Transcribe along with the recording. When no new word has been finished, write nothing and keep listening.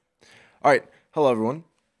All right. Hello, everyone.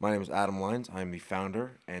 My name is Adam Lyons. I'm the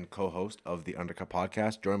founder and co-host of the Undercut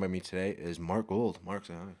Podcast. Joined by me today is Mark Gould. Mark,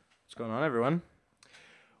 say hi. What's going on, everyone?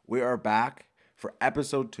 We are back for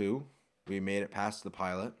episode 2. We made it past the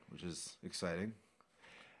pilot, which is exciting.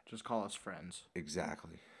 Just call us friends.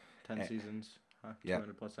 Exactly. 10 seasons,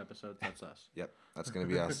 200 plus episodes, that's us. Yep, that's going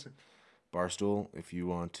to be us. Barstool, if you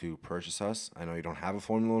want to purchase us, I know you don't have a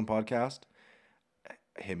Formula One podcast.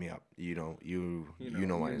 Hit me up. You know my Instagram. You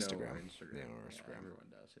know our Instagram. They know our Instagram. Yeah, everyone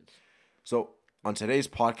does. So on today's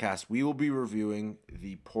podcast, we will be reviewing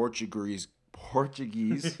the Portuguese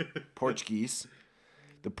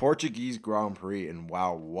Grand Prix, and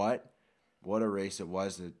wow, what a race it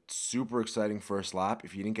was! A super exciting first lap.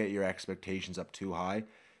 If you didn't get your expectations up too high,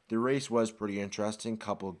 the race was pretty interesting.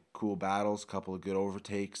 Couple cool battles, couple of good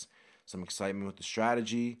overtakes, some excitement with the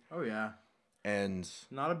strategy. Oh yeah. And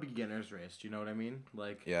not a beginner's race. Do you know what I mean?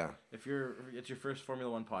 Like, yeah, if it's your first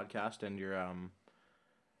Formula One podcast and you're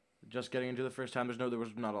just getting into the first time, there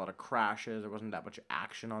was not a lot of crashes. There wasn't that much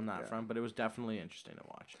action on that front, but it was definitely interesting to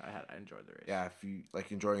watch. I enjoyed the race. Yeah, if you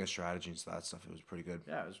like enjoying the strategy and that stuff, it was pretty good.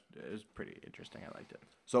 Yeah, it was pretty interesting. I liked it.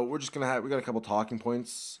 So we're just we got a couple talking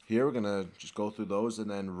points here. We're gonna just go through those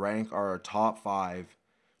and then rank our top 5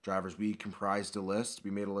 drivers. We comprised a list.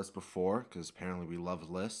 We made a list before because apparently we love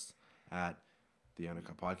lists at the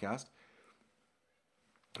Undercut Podcast.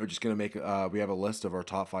 We're just gonna make. We have a list of our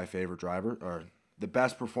top 5 favorite drivers or the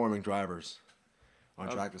best performing drivers on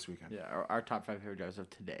track this weekend. Yeah, our top 5 favorite drivers of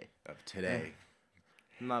today.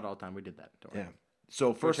 Not all time. We did that. Don't worry. Yeah.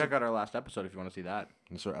 So first, check out our last episode if you want to see that.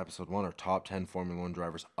 This is our episode 1, our top 10 Formula One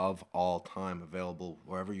drivers of all time, available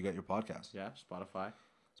wherever you get your podcast. Yeah, Spotify.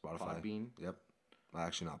 Podbean. Yep.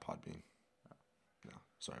 Actually, not Podbean. No,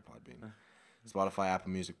 sorry, Podbean. Spotify,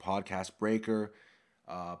 Apple Music, Podcast Breaker,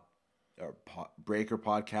 Breaker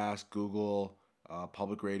Podcast, Google,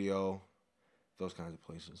 Public Radio, those kinds of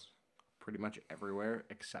places. Pretty much everywhere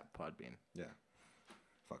except Podbean. Yeah.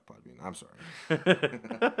 Fuck Podbean. I'm sorry.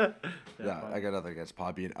 Yeah, I got nothing against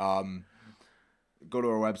Podbean. Go to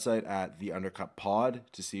our website at The Undercut Pod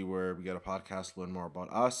to see where we got a podcast, learn more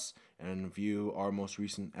about us, and view our most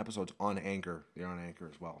recent episodes on Anchor. They're on Anchor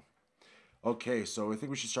as well. Okay, so I think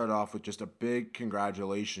we should start off with just a big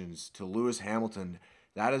congratulations to Lewis Hamilton.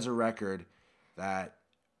 That is a record that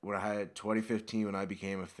when I had 2015, when I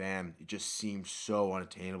became a fan, it just seemed so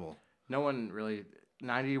unattainable. No one really,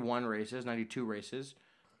 92 races,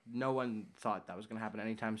 no one thought that was going to happen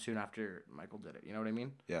anytime soon after Michael did it. You know what I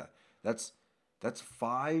mean? Yeah, that's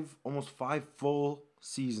almost 5 full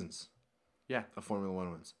seasons. Yeah, of Formula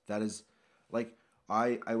One wins. That is, like,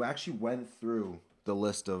 I actually went through the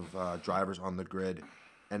list of drivers on the grid,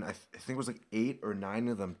 and I think it was like 8 or 9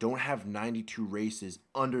 of them don't have 92 races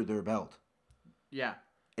under their belt. Yeah.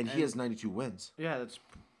 And he has 92 wins. Yeah, that's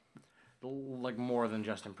like more than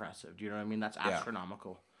just impressive. Do you know what I mean? That's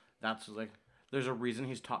astronomical. That's like, there's a reason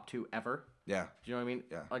he's top 2 ever. Yeah. Do you know what I mean?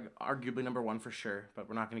 Yeah. Like, arguably number 1 for sure, but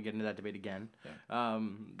we're not going to get into that debate again. Yeah.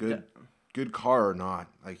 Good car or not,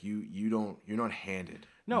 like you're not handed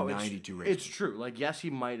 92 races. It's true. Like, yes, he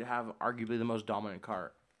might have arguably the most dominant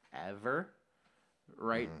car ever,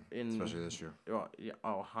 right? Especially this year. Well, yeah,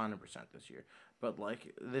 100% this year. But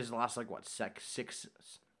like, this last like what 6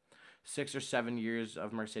 or 7 years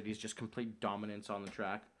of Mercedes just complete dominance on the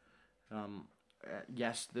track.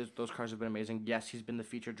 Yes, those cars have been amazing. Yes, he's been the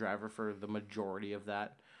featured driver for the majority of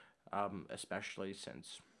that, especially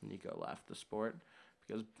since Nico left the sport.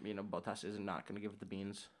 Because, Bottas is not going to give it the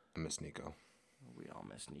beans. I miss Nico. We all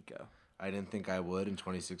miss Nico. I didn't think I would in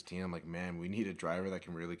 2016. I'm like, man, we need a driver that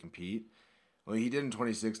can really compete. Well, he did in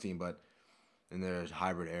 2016, but in the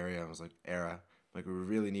hybrid era, we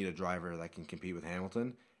really need a driver that can compete with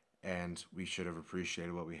Hamilton. And we should have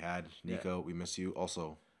appreciated what we had. Nico, we miss you.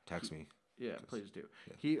 Also, text me. Yeah, please do.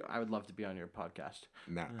 Yeah. I would love to be on your podcast.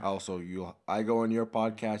 Nah, also, I go on your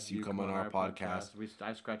podcast, you come on our podcast.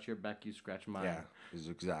 I scratch your back, you scratch mine. Yeah,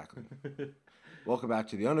 exactly. Welcome back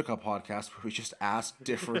to the Undercut Podcast, where we just ask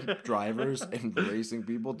different drivers and racing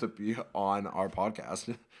people to be on our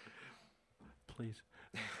podcast. Please.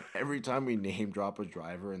 Every time we name drop a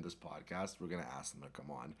driver in this podcast, we're going to ask them to come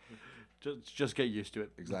on. Just get used to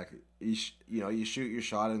it. Exactly. You shoot your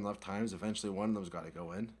shot enough times, eventually one of them's got to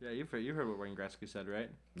go in. Yeah, you heard what Wayne Gretzky said, right?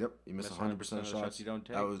 Yep, you miss 100% of shots you don't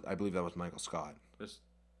take. I believe that was Michael Scott. This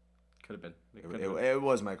could have been. It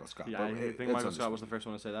was Michael Scott. Yeah, I think Michael Scott was the first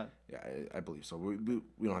one to say that. Yeah, I believe so. We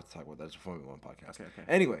don't have to talk about that. It's a Formula One podcast. Okay.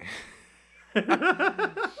 Anyway.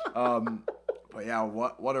 But yeah,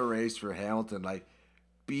 what a race for Hamilton. Like,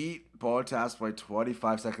 beat Bottas by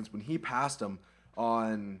 25 seconds when he passed him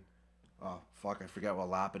on... Oh, fuck, I forget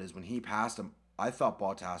what lap it is. When he passed him I thought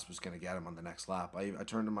Bottas was going to get him on the next lap. I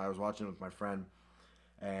turned to him. I was watching with my friend,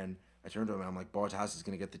 and I turned to him and I'm like, Bottas is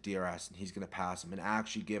going to get the DRS and he's going to pass him and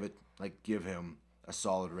actually give him a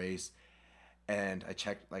solid race. And I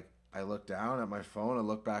checked, like, I looked down at my phone, I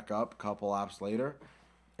looked back up a couple laps later,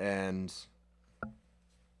 and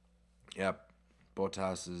yep,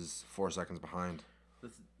 Bottas is 4 seconds behind.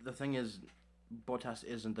 The thing is, Bottas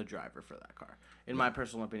isn't the driver for that car, in my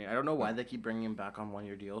personal opinion. I don't know why they keep bringing him back on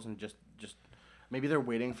 1-year deals and just maybe they're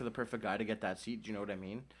waiting for the perfect guy to get that seat. Do you know what I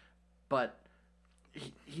mean? But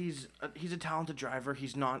he's a talented driver.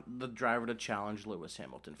 He's not the driver to challenge Lewis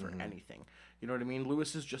Hamilton for anything. You know what I mean?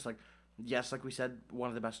 Lewis is just like, yes, like we said, one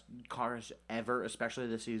of the best cars ever, especially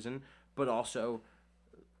this season. But also,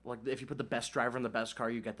 like, if you put the best driver in the best car,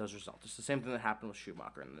 you get those results. It's the same thing that happened with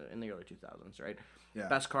Schumacher in the early 2000s, right? Yeah.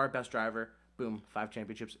 Best car, best driver, boom, 5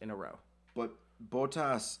 championships in a row. But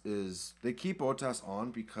they keep Bottas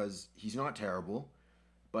on because he's not terrible,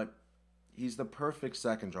 but he's the perfect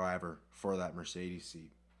second driver for that Mercedes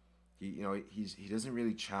seat. He doesn't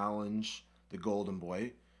really challenge the golden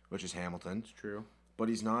boy, which is Hamilton. It's true. But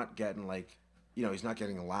he's not getting he's not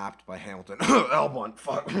getting lapped by Hamilton. Albon,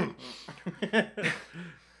 fuck.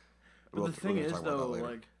 But the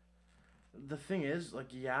thing is,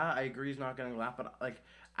 yeah, I agree he's not getting lapped, but, like,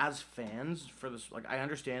 as fans for this, like, I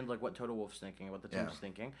understand, like, what Toto Wolff's thinking, what the team's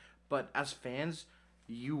thinking, but as fans,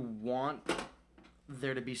 you want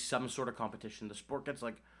there to be some sort of competition. The sport gets,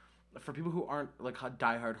 like, for people who aren't, like,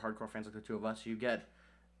 diehard hardcore fans like the two of us, you get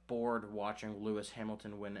bored watching Lewis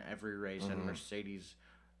Hamilton win every race and Mercedes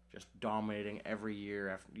just dominating every year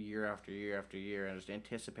after year after year after year, and just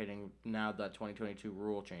anticipating now that 2022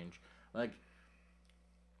 rule change. Like,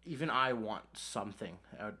 even I want something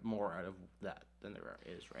more out of that than there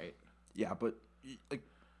is, right? Yeah, but, like,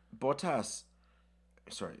 Bottas,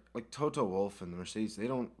 like, Toto Wolff and the Mercedes, they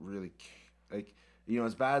don't really, like,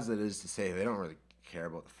 as bad as it is to say, they don't really care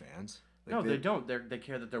about the fans. Like, no, they don't. They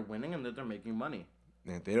care that they're winning and that they're making money.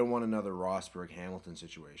 They don't want another Rosberg Hamilton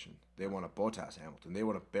situation. They want a Bottas Hamilton. They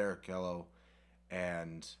want a Barrichello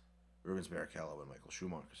and Rubens Barrichello and Michael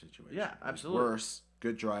Schumacher situation. Yeah, absolutely. Worse,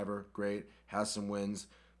 good driver, great, has some wins,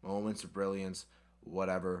 moments of brilliance,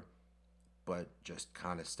 whatever, but just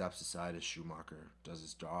kind of steps aside as Schumacher does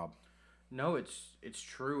his job. No, it's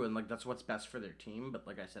true, and, like, that's what's best for their team. But,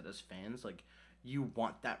 like I said, as fans, like, you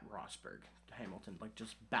want that Rosberg Hamilton, like,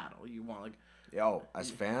 just battle. You want, like, as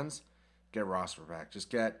fans, get Rosberg back. Just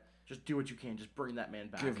do what you can. Just bring that man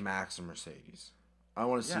back. Give Max a Mercedes. I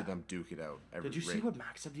want to see them duke it out. Did you see what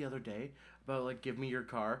Max said the other day about, like, give me your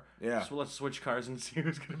car? Yeah. So let's switch cars and see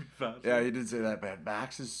who's gonna be faster. Yeah, he did say that, man.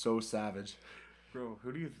 Max is so savage. Bro,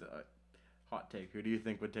 who do you hot take? Who do you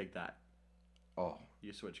think would take that? Oh,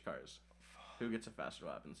 you switch cars. Who gets a faster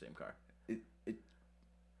lap in the same car?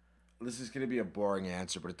 This is gonna be a boring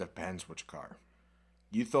answer, but it depends which car.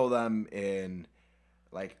 You throw them in,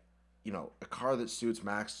 like, a car that suits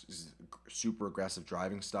Max's super aggressive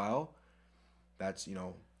driving style. That's,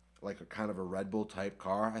 like a kind of a Red Bull type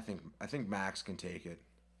car. I think Max can take it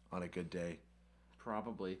on a good day.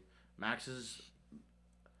 Probably. Max is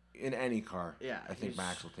in any car. Yeah, I think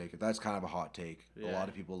Max will take it. That's kind of a hot take. Yeah. A lot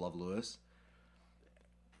of people love Lewis.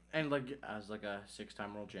 And, like, as, like, a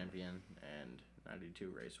 6-time world champion and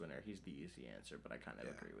 92 race winner, he's the easy answer, but I kind of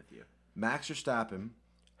agree with you. Max Verstappen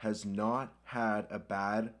has not had a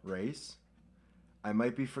bad race. I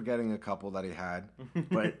might be forgetting a couple that he had,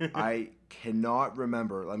 but I cannot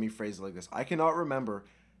remember. Let me phrase it like this. I cannot remember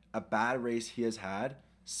a bad race he has had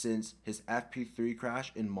since his FP3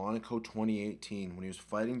 crash in Monaco 2018 when he was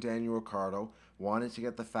fighting Daniel Ricciardo, wanted to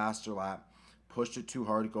get the faster lap, pushed it too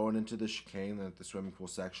hard going into the chicane at the swimming pool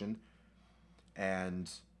section,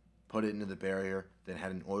 and put it into the barrier, then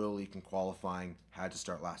had an oil leak in qualifying, had to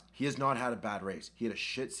start last. He has not had a bad race. He had a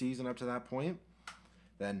shit season up to that point.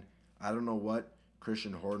 Then, I don't know what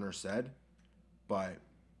Christian Horner said, but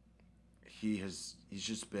he's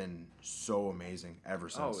just been so amazing ever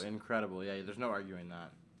since. Oh, incredible. Yeah, there's no arguing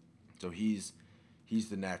that. So he's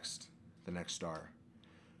the next star.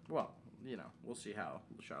 Well, we'll see how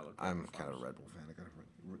Charlotte. I'm kind of a Red Bull fan. I got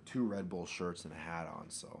 2 Red Bull shirts and a hat on,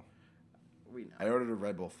 so we know. I ordered a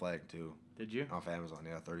Red Bull flag too. Did you? Off Amazon,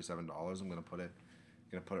 yeah, $37. I'm gonna put it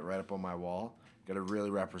right up on my wall. Got to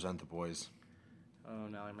really represent the boys. Oh,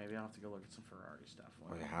 no, maybe I'll have to go look at some Ferrari stuff.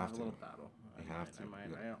 You have to. A little battle. You have to.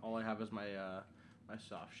 All I have is my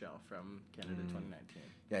soft shell from Canada 2019.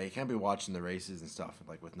 Yeah, you can't be watching the races and stuff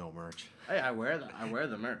with no merch. Hey, I wear the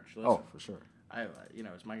merch. Listen, oh, for sure.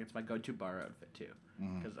 It's my go-to bar outfit too.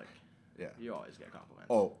 Because you always get compliments.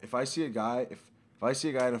 Oh, if I see a guy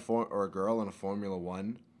in or a girl in a Formula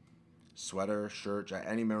One sweater, shirt,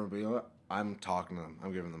 any memorabilia, I'm talking to them.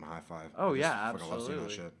 I'm giving them a high five. Oh, yeah, I love absolutely. seeing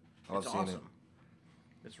that shit. I love It's seeing awesome.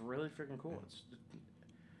 It's really freaking cool. It's,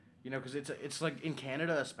 because it's like in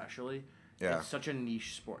Canada especially, Yeah. it's such a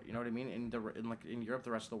niche sport. You know what I mean? In Europe,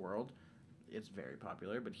 the rest of the world, it's very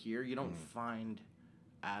popular. But here, you don't find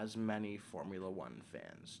as many Formula One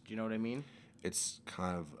fans. Do you know what I mean? It's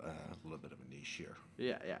kind of a little bit of a niche here.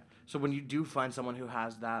 Yeah, yeah. So when you do find someone who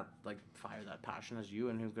has that like fire, that passion as you,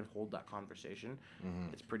 and who can hold that conversation,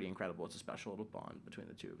 it's pretty incredible. It's a special little bond between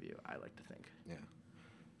the two of you, I like to think. Yeah.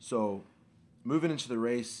 So, moving into the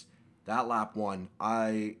race, that lap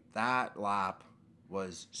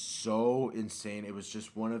was so insane. It was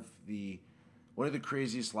just one of the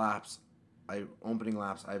craziest opening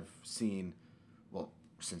laps I've seen. Well,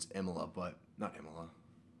 since Imola, but not Imola.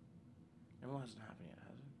 Imola hasn't happened yet,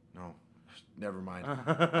 has it? No, never mind.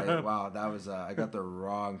 Wow, that was I got the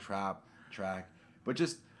wrong track. But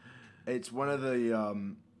just it's one of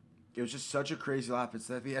the it was just such a crazy lap. It's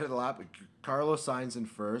at the end of the lap. Carlos Sainz in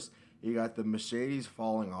first. You got the Mercedes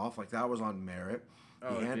falling off. Like, that was on merit.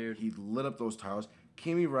 Dude. He lit up those tires.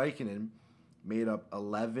 Kimi Räikkönen made up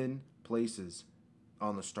 11 places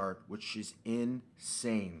on the start, which is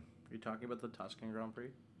insane. Are you talking about the Tuscan Grand Prix?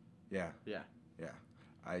 Yeah. Yeah. Yeah.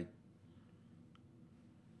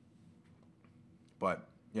 But,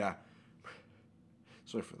 yeah.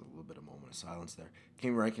 Sorry for the little bit of moment of silence there.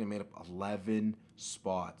 Kimi Räikkönen made up 11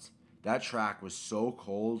 spots. That track was so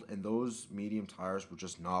cold, and those medium tires were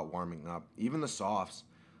just not warming up. Even the softs,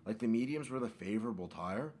 like the mediums were the favorable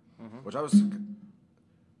tire, which I was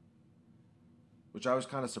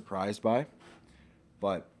kind of surprised by.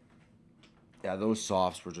 But yeah, those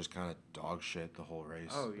softs were just kind of dog shit the whole race.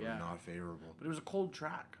 Oh, They yeah. were not favorable. But it was a cold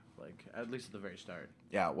track, like at least at the very start.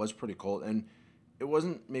 Yeah, it was pretty cold, and it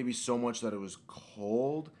wasn't maybe so much that it was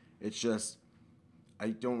cold. It's just I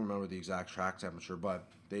don't remember the exact track temperature, but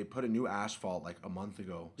they put a new asphalt like a month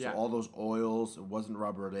ago. Yeah. So all those oils, it wasn't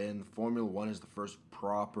rubbered in. Formula One is the first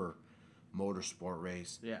proper motorsport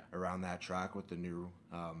race around that track with the new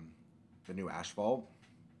asphalt.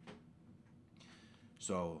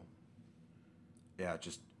 So, yeah,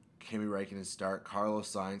 just Kimi Räikkönen start,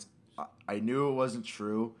 Carlos Sainz. I knew it wasn't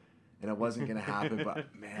true, and it wasn't going to happen,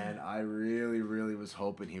 but, man, I really, really was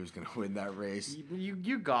hoping he was going to win that race.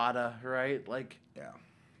 You gotta, right? Like, yeah.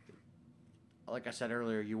 Like I said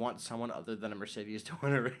earlier, you want someone other than a Mercedes to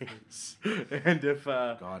win a race. And if...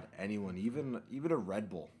 God, anyone, even a Red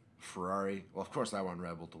Bull, Ferrari. Well, of course I want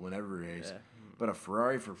Red Bull to win every race. Yeah. But a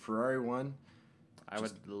Ferrari won. I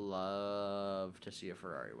would love to see a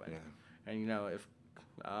Ferrari win. Yeah. And, if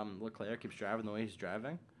Leclerc keeps driving the way he's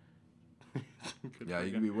driving... Yeah,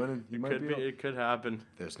 you could be winning. It could happen.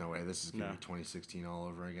 There's no way. This is going to be 2016 all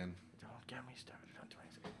over again. Don't get me started on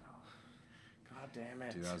 2016. God damn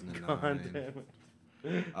it. 2009. God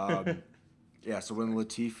damn it. Yeah, so when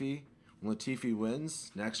Latifi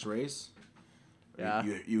wins next race,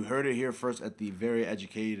 you heard it here first at the very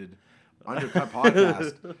educated Undercut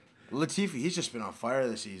podcast. Latifi, he's just been on fire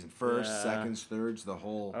this season. First, seconds, thirds, the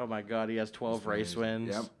whole... Oh, my God. He has 12 race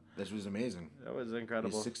wins. Yep. This was amazing. That was incredible.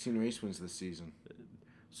 He has 16 race wins this season.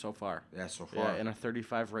 So far. Yeah, so far. Yeah, in a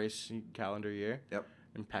 35 race calendar year. Yep.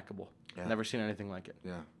 Impeccable. Yeah. Never seen anything like it.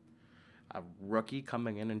 Yeah. A rookie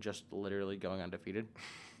coming in and just literally going undefeated.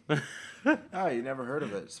 Oh, you never heard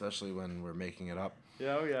of it, especially when we're making it up.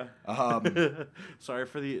 Yeah, oh yeah. Sorry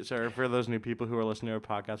for those new people who are listening to our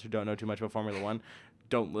podcast who don't know too much about Formula One.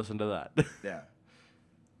 Don't listen to that. Yeah.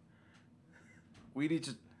 We need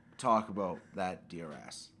to talk about that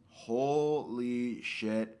DRS. Holy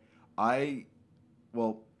shit. So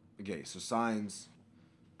Sainz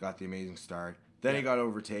got the amazing start. Then he got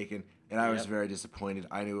overtaken, and I was very disappointed.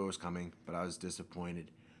 I knew it was coming, but I was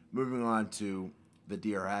disappointed. Moving on to the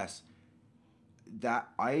DRS. That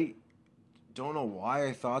I don't know why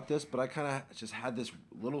I thought this, but I kind of just had this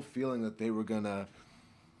little feeling that they were going to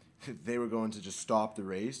just stop the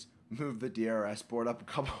race, move the DRS board up a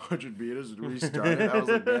couple hundred meters and restart it. I was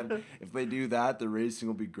like, man, if they do that, the racing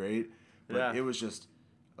will be great. But it was just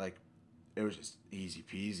easy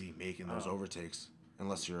peasy making those overtakes,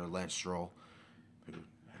 unless you're a Lance Stroll, who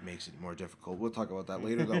makes it more difficult. We'll talk about that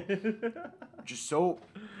later, though. Just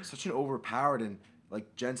such an overpowered, and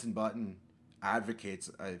like Jenson Button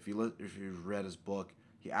advocates. If you've read his book,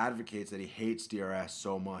 he advocates that he hates DRS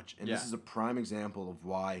so much, and this is a prime example of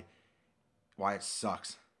why it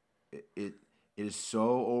sucks. It is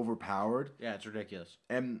so overpowered. Yeah, it's ridiculous.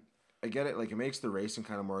 And I get it. Like, it makes the racing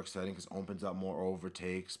kind of more exciting because it opens up more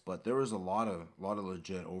overtakes. But there was a lot of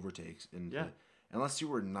legit overtakes. Unless you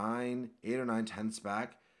were 8 or 9 tenths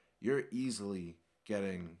back, you're easily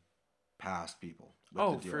getting past people. with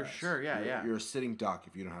Oh, the for DRS. sure. Yeah, yeah. You're a sitting duck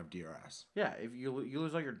if you don't have DRS. Yeah, if you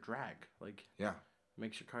lose all your drag, like Yeah.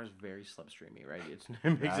 makes your cars very slipstreamy, right? It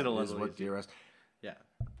makes it a That is little what easier. DRS. Yeah.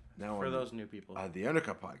 Now For on those new people. the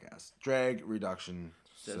Undercut podcast, drag reduction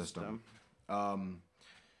system.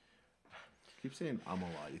 Keep saying a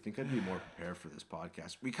lot. You think I'd be more prepared for this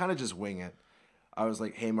podcast? We kind of just wing it. I was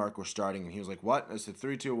like, "Hey, Mark, we're starting," and he was like, "What?" I said,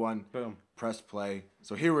 3, 2, 1. Boom. Press play.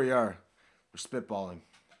 So here we are. We're spitballing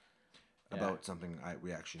Yeah. about something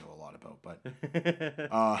we actually know a lot about, but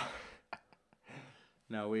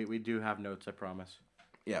No, we do have notes, I promise.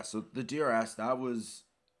 yeah. So the DRS, that was,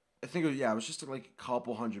 I think, it was just like a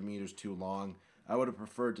couple 100 meters too long. I would have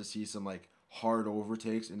preferred to see some like hard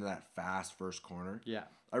overtakes into that fast first corner. Yeah.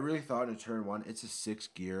 I really thought in turn 1, it's a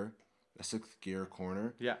sixth gear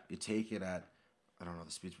corner. Yeah. You take it at, I don't know,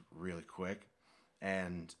 the speed's really quick,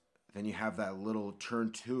 and then you have that little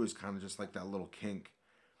turn 2 is kind of just like that little kink,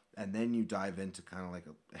 and then you dive into kind of like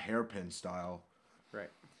a hairpin style Right.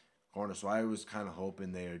 corner. So I was kind of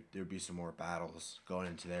hoping there'd be some more battles going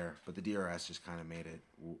into there, but the DRS just kind of made it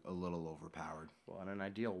a little overpowered. Well, in an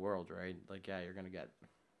ideal world, right? Like, yeah, you're gonna get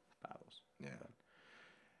battles. Yeah.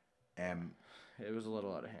 It was a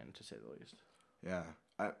little out of hand, to say the least. Yeah.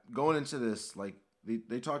 Going into this, like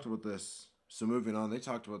they talked about this. So moving on, they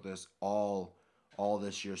talked about this all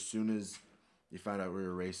this year. As soon as they found out we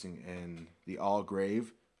were racing in the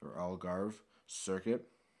Algarve circuit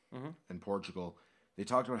in Portugal, they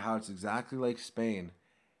talked about how it's exactly like Spain.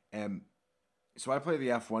 And so I play the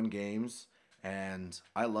F1 games, and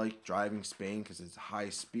I like driving Spain because it's high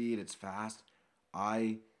speed, it's fast.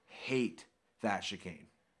 I hate that chicane.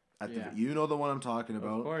 You know the one I'm talking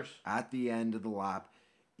about. Of course. At the end of the lap,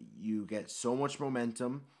 you get so much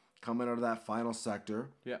momentum coming out of that final sector.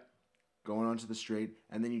 Yeah. Going onto the straight,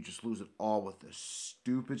 and then you just lose it all with this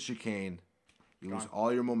stupid chicane. You lose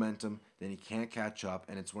all your momentum, then you can't catch up,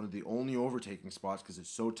 and it's one of the only overtaking spots because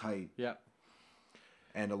it's so tight. Yeah.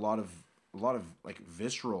 And a lot of like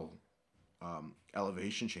visceral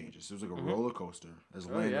elevation changes. It was like a roller coaster, as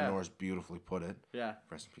Lando Norris beautifully put it. Yeah.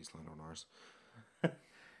 Rest in peace, Lando Norris.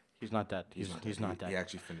 He's not dead. He's not dead. He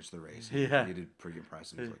actually finished the race. Yeah. He did pretty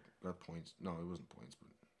impressive. He was like, got points. No, it wasn't points, but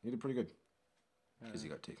he did pretty good. Because he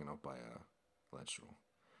got taken out by Lance Stroll.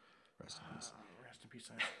 Rest in peace. Rest in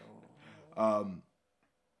peace, Lance Stroll.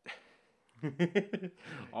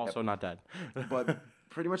 Also not dead. But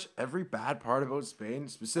pretty much every bad part about Spain,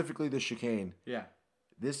 specifically the chicane, Yeah.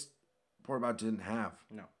 this Portugal didn't have.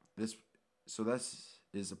 No. So this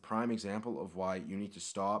is a prime example of why you need to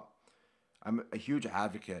stop. I'm a huge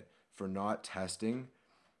advocate for not testing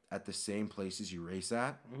at the same places you race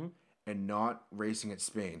at and not racing at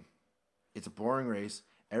Spain. It's a boring race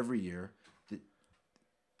every year.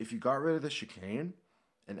 If you got rid of the chicane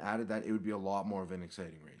and added that, it would be a lot more of an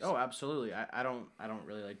exciting race. Oh, absolutely. I don't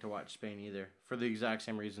really like to watch Spain either for the exact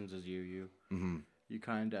same reasons as you. You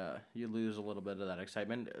kind of you lose a little bit of that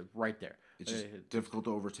excitement right there. It's just difficult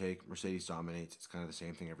to overtake. Mercedes dominates. It's kind of the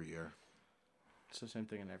same thing every year. It's the same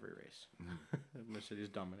thing in every race. Mercedes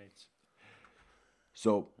dominates.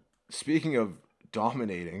 So, speaking of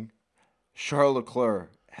dominating, Charles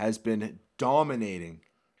Leclerc has been dominating.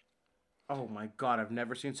 Oh my God, I've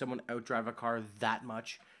never seen someone outdrive a car that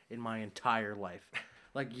much in my entire life.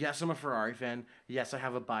 Like, yes, I'm a Ferrari fan. Yes, I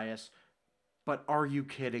have a bias. But are you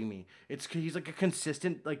kidding me? He's like a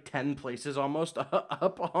consistent, like 10 places almost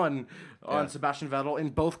up on Sebastian Vettel in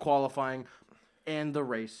both qualifying and the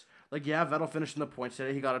race. Like, yeah, Vettel finished in the points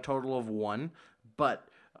today. He got a total of 1, but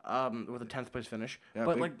with a 10th place finish. Yeah,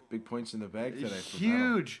 but big points in the bag today. For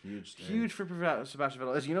huge, Vettel. huge for Sebastian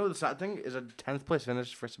Vettel. As you know, the sad thing is a 10th place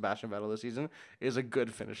finish for Sebastian Vettel this season is a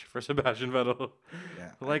good finish for Sebastian Vettel.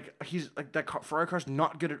 Yeah, like he's like that Ferrari car's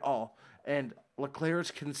not good at all, and Leclerc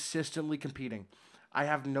is consistently competing. I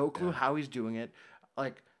have no clue how he's doing it.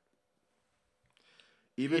 Like,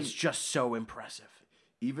 it's just so impressive.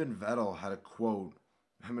 Even Vettel had a quote.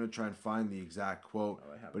 I'm going to try and find the exact quote.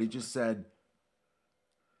 But he just said,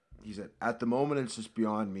 at the moment, it's just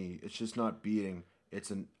beyond me. It's just not beating.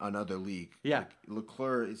 It's another league. Yeah. Like,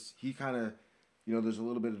 Leclerc, he kind of, there's a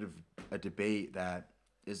little bit of a debate that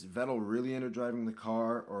is Vettel really into driving the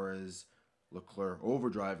car, or is Leclerc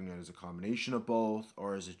overdriving it? Is it a combination of both,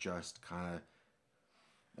 or is it just kind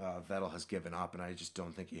of Vettel has given up, and I just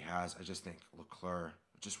don't think he has. I just think Leclerc,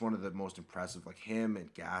 just one of the most impressive, like him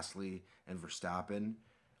and Gasly and Verstappen,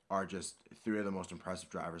 are just 3 of the most impressive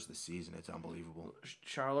drivers this season. It's unbelievable.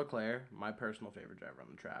 Charles Leclerc, my personal favorite driver on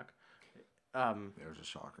the track. There's a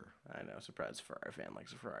shocker. I know, surprise Ferrari fan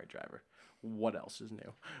likes a Ferrari driver. What else is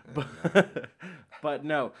new? Yeah. But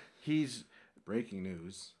no, he's... Breaking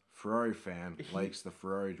news. Ferrari fan, likes the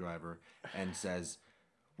Ferrari driver, and says,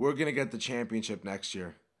 "We're gonna get the championship next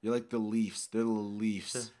year." You're like the Leafs. They're the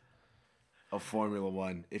Leafs of Formula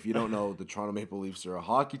One. If you don't know, the Toronto Maple Leafs are a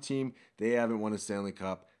hockey team. They haven't won a Stanley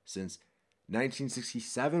Cup since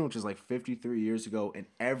 1967, which is like 53 years ago. And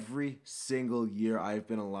every single year I've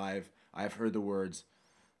been alive, I've heard the words,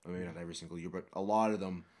 well, maybe not every single year, but a lot of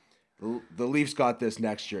them, the Leafs got this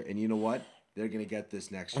next year. And you know what? They're going to get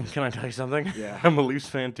this next year. Can I tell you something? Yeah. I'm a Leafs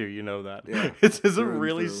fan too, you know that. Yeah. This is a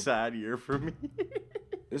really sad year for me.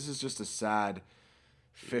 This is just a sad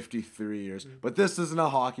 53 years. But this isn't a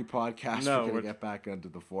hockey podcast. No, we're going to get back into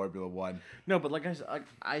the Formula One. No, but like I said,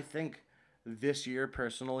 I think this year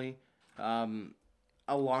personally,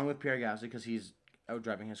 along with Pierre Gasly, because he's out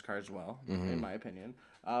driving his car as well, in my opinion,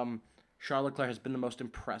 Charles Leclerc has been the most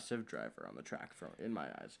impressive driver on the track, in my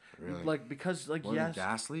eyes. Really? Like, because, like, More yes. than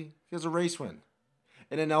Gasly? He has a race win.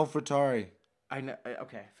 And an AlphaTauri. I know.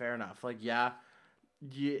 Okay, fair enough. Like, yeah,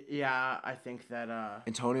 I think that,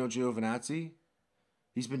 Antonio Giovinazzi,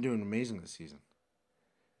 he's been doing amazing this season.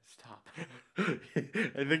 Stop.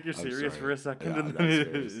 I think you're serious for a second. Yeah, and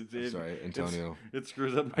I'm sorry, Antonio. It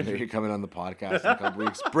screws up. I know you're coming on the podcast in a couple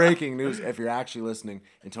weeks. Breaking news. If you're actually listening,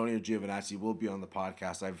 Antonio Giovinazzi will be on the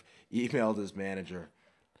podcast. I've emailed his manager.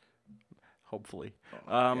 Hopefully.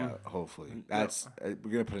 Hopefully. That's we're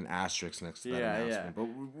going to put an asterisk next to that announcement.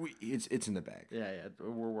 But it's in the bag. Yeah,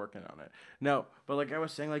 we're working on it. No, but like I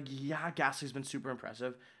was saying, like, yeah, Gasly's been super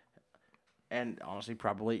impressive. And honestly,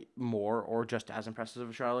 probably more or just as impressive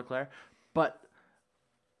as Charles Leclerc. But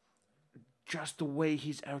just the way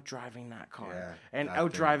he's out driving that car and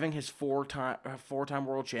out driving his four-time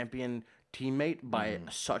world champion teammate by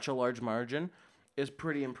such a large margin is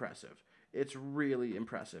pretty impressive. It's really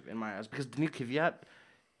impressive in my eyes because Denis Kvyat,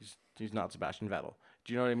 he's not Sebastian Vettel.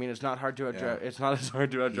 Do you know what I mean? It's not hard to outdrive. Yeah. It's not as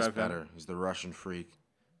hard to outdrive. He's better. He's the Russian freak.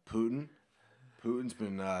 Putin's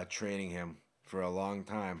been training him for a long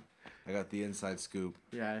time. I got the inside scoop.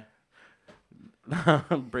 Yeah.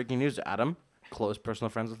 Breaking news, Adam. Close personal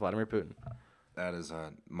friends with Vladimir Putin. That is,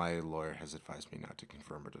 my lawyer has advised me not to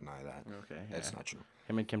confirm or deny that. Okay. That's not true.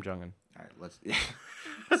 Him and Kim Jong-un. All right,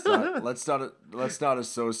 let's not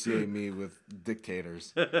associate me with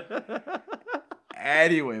dictators.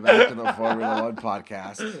 Anyway, back to the Formula One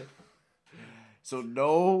podcast. So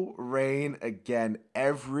no rain again.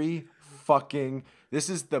 This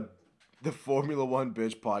is the Formula One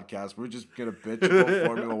bitch podcast. We're just gonna bitch about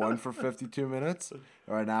Formula One for 52 minutes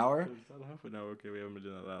or an hour. It's not half an hour. Okay, we haven't been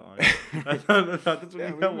doing that long. I thought that's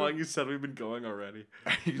how long you said we've been going already.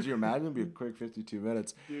 Could you imagine? It'd be a quick 52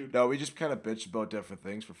 minutes. Dude. No, we just kind of bitch about different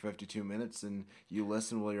things for 52 minutes, and you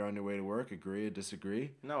listen while you're on your way to work. Agree or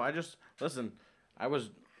disagree? No, I just listen.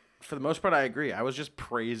 For the most part, I agree. I was just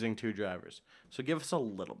praising two drivers. So give us a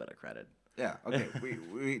little bit of credit. Yeah. Okay.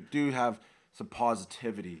 we do have some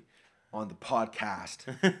positivity on the podcast,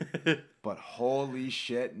 but holy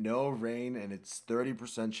shit, no rain, and it's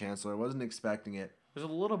 30% chance, so I wasn't expecting it. There's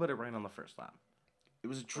a little bit of rain on the first lap. It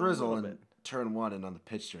was a drizzle in turn one and on the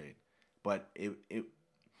pit straight, but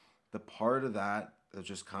the part of that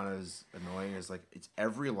just kind of is annoying is like it's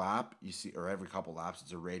every lap you see, or every couple laps,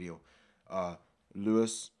 it's a radio.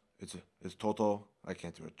 Lewis, it's Toto. I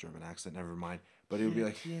can't do a German accent, never mind. But it would be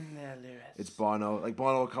like, it's Bono. Like,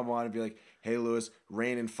 Bono will come on and be like, hey, Lewis,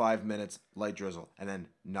 rain in 5 minutes, light drizzle. And then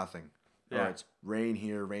nothing. Yeah. Or it's rain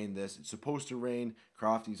here, rain this. It's supposed to rain.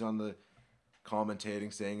 Crofty's on the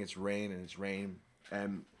commentating saying it's rain, and it's rain.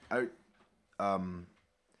 And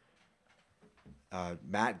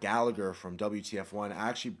Matt Gallagher from WTF1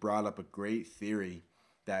 actually brought up a great theory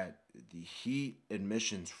that the heat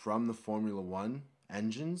emissions from the Formula One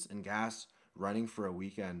engines and gas running for a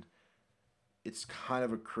weekend, it's kind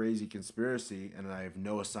of a crazy conspiracy, and I have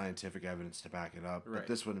no scientific evidence to back it up. Right. But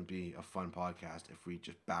this wouldn't be a fun podcast if we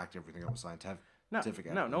just backed everything up with scientific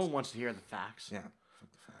evidence. No one wants to hear the facts. Yeah,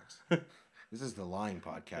 fuck the facts. This is the lying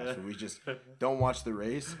podcast where we just don't watch the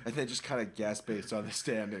race and then just kind of guess based on the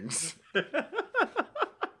standings.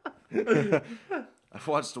 I've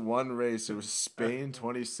watched one race. It was Spain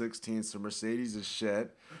 2016, so Mercedes is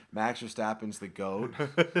shit. Max Verstappen's the GOAT.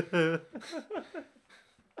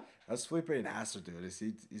 How's Felipe Nasser doing? Is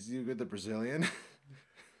he good, the Brazilian?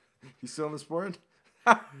 He's still in the sport?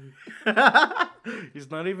 He's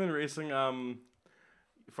not even racing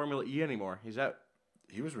Formula E anymore. He's out.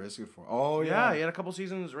 He was racing for. Oh yeah, he had a couple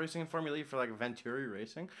seasons racing in Formula E for like Venturi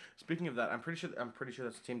Racing. Speaking of that, I'm pretty sure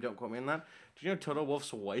that's the team. Don't quote me on that. Do you know Toto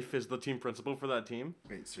Wolff's wife is the team principal for that team?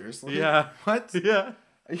 Wait, seriously? Yeah. What? Yeah.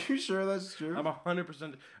 Are you sure that's true? I'm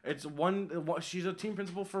 100%. It's one. She's a team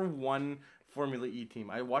principal for one Formula E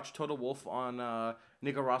team. I watched Toto Wolff on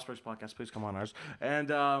Nico Rosberg's podcast. Please come on ours. And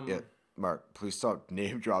Yeah, Mark, please stop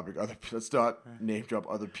name dropping other. Let's not name drop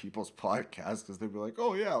other people's podcasts because they'd be like,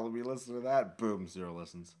 "Oh yeah, let me listen to that." Boom, 0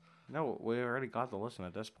 listens. No, we already got the listen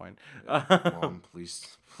at this point. Mom,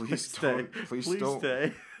 please stay. don't, please don't,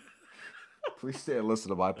 Stay. please stay and listen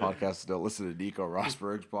to my podcast. Don't listen to Nico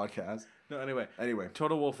Rosberg's podcast. No, anyway,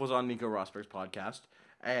 Total Wolf was on Nico Rosberg's podcast,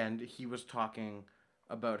 and he was talking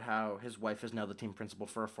about how his wife is now the team principal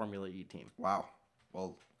for a Formula E team. Wow.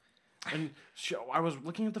 Well, and I was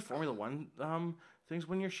looking at the Formula One things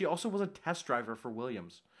one year. She also was a test driver for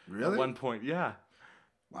Williams. Really? At one point, yeah.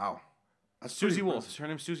 Wow. That's Susie Wolf. Her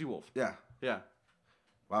name's Susie Wolf. Yeah. Yeah.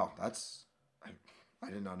 Wow, I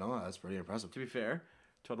did not know that. That's pretty impressive. To be fair,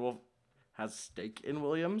 Total Wolf has stake in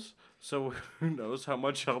Williams, so who knows how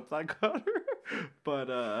much help that got her.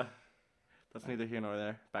 But that's neither here nor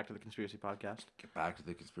there. Back to the conspiracy podcast. Get back to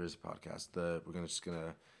the conspiracy podcast.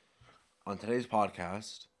 On today's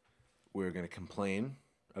podcast, we're gonna complain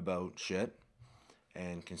about shit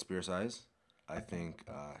and conspiracize. I think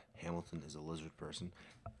Hamilton is a lizard person.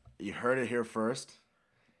 You heard it here first.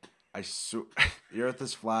 You're at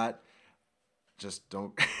this flat. Just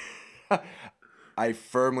don't. I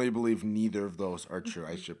firmly believe neither of those are true.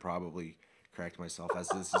 I should probably correct myself, as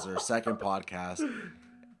this is our second podcast,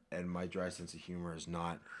 and my dry sense of humor is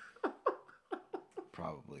not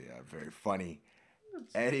probably very funny.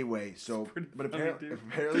 Anyway,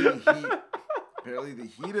 apparently the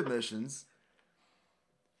heat emissions,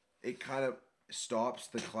 it kind of stops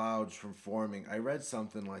the clouds from forming. I read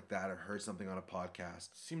something like that or heard something on a podcast.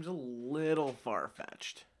 Seems a little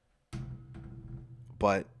far-fetched.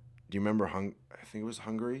 But do you remember I think it was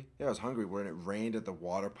Hungary? Yeah, it was Hungary, where it rained at the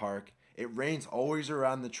water park. It rains always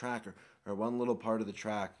around the track or one little part of the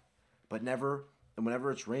track, but never, and whenever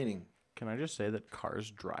it's raining. Can I just say that cars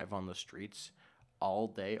drive on the streets all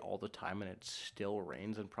day, all the time, and it still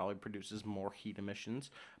rains and probably produces more heat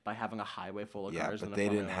emissions by having a highway full of cars. Yeah, but they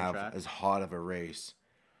didn't have as hot of a race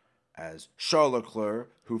as Charles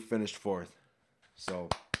Leclerc, who finished 4th. So,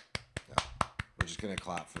 yeah, we're just going to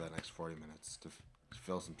clap for the next 40 minutes to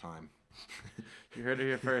fill some time. You heard it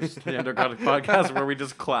here first, the Underground podcast, where we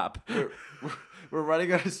just clap. We're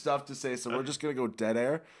running out of stuff to say, so we're just going to go dead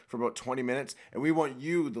air for about 20 minutes, and we want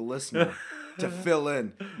you, the listener, to fill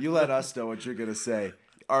in. You let us know what you're going to say.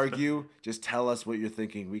 Argue, just tell us what you're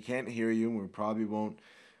thinking. We can't hear you, and we probably won't.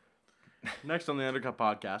 Next on the Undercut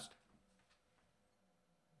podcast.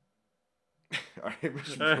 All right,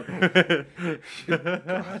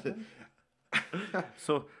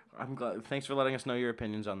 So I'm glad. Thanks for letting us know your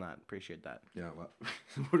opinions on that. Appreciate that. Yeah,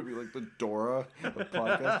 would it be like the Dora of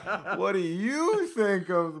podcast? What do you think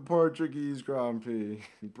of the Portuguese Grand Prix?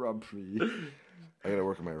 I gotta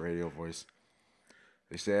work on my radio voice.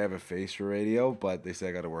 They say I have a face for radio, but they say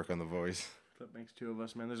I gotta work on the voice. That makes 2 of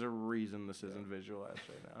us, man. There's a reason this isn't visualized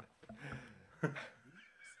right now.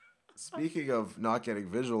 Speaking of not getting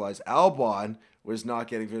visualized, Albon was not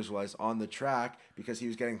getting visualized on the track because he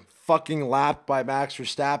was getting fucking lapped by Max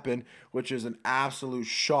Verstappen, which is an absolute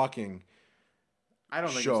shocking I don't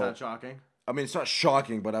think it's that shocking. I mean, it's not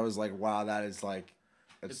shocking, but I was like, wow, that is like...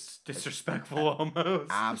 It's disrespectful almost.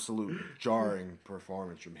 Absolute jarring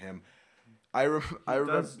performance from him. I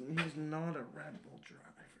remember... He's not a Red Bull driver.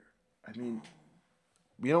 I mean,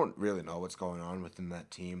 we don't really know what's going on within that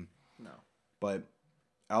team. No. But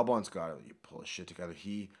Albon's got to pull his shit together.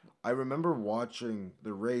 I remember watching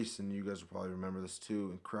the race, and you guys will probably remember this too,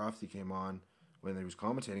 and Crafty came on when he was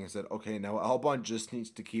commentating and said, okay, now Albon just needs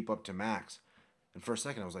to keep up to Max. And for a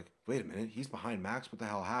second, I was like, wait a minute, he's behind Max? What the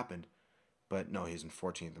hell happened? But no, he's in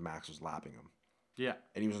 14th, and Max was lapping him. Yeah.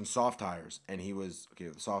 And he was on soft tires, and he was, okay,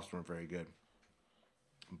 the softs weren't very good.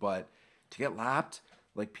 But to get lapped,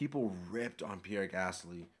 like, people ripped on Pierre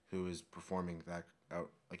Gasly, who is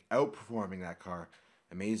outperforming that car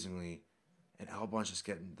amazingly, and Albon's just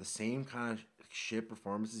getting the same kind of shit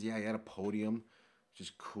performances. Yeah, he had a podium, which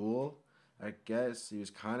is cool. I guess he was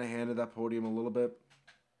kind of handed that podium a little bit.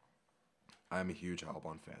 I'm a huge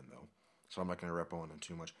Albon fan, though, so I'm not going to rip on him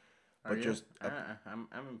too much. But I'm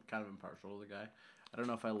kind of impartial to the guy. I don't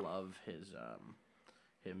know if I love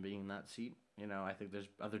him being in that seat. You know, I think there's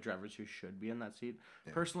other drivers who should be in that seat.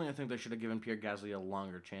 Yeah. Personally, I think they should have given Pierre Gasly a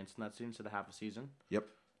longer chance in that seat instead of half a season. Yep.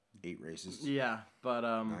 8 races. Yeah, but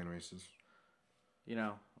 9 races. You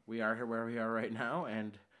know, we are here where we are right now,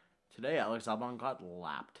 and today Alex Albon got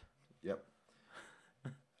lapped. Yep.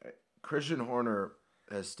 Christian Horner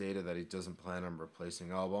has stated that he doesn't plan on replacing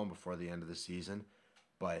Albon before the end of the season,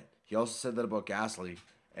 but he also said that about Gasly,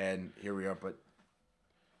 and here we are. But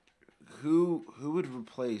who would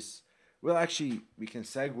replace? Well, actually, we can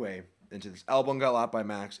segue into this. Albon got lapped by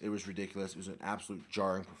Max. It was ridiculous. It was an absolute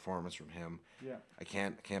jarring performance from him. Yeah. I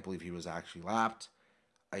can't believe he was actually lapped.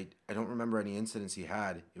 I don't remember any incidents he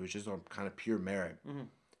had. It was just on kind of pure merit. Mm-hmm.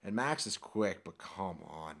 And Max is quick, but come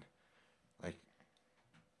on. Like.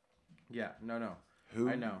 Yeah, no. Who?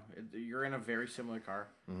 I know. You're in a very similar car.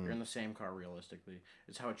 Mm-hmm. You're in the same car, realistically.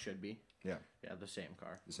 It's how it should be. Yeah. Yeah, the same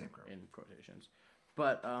car. The same car. In quotations.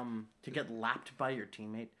 But to get lapped by your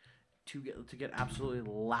teammate, to get absolutely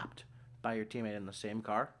lapped by your teammate in the same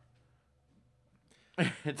car,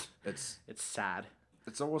 it's sad.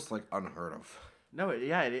 It's almost like unheard of. No, it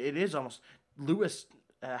is almost. Lewis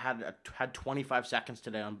had 25 seconds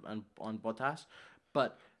today on Bottas,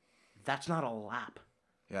 but that's not a lap.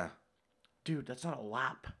 Yeah. Dude, that's not a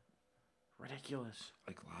lap. Ridiculous.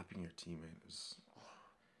 Like lapping your teammate is.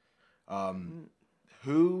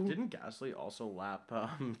 Who Didn't Gasly also lap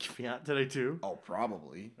Kvyat today too? Oh,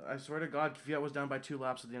 probably. I swear to God, Kvyat was down by 2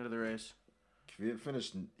 laps at the end of the race. Kvyat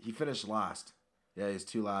finished last. Yeah, he has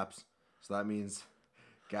 2 laps. So that means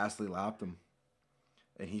Gasly lapped him.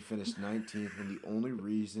 And he finished 19th. And the only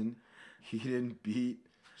reason he didn't beat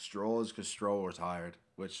Stroll is because Stroll retired.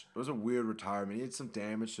 Which was a weird retirement. He had some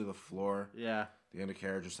damage to the floor. Yeah. The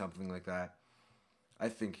undercarriage or something like that. I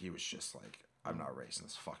think he was just like, I'm not racing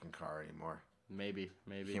this fucking car anymore. Maybe.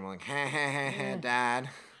 He came like, ha, Dad.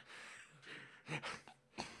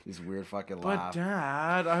 These weird fucking laugh. But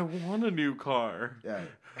Dad, I want a new car. Yeah.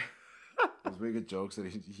 Those really good jokes that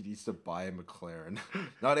he needs to buy a McLaren.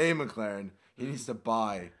 Not a McLaren. He needs to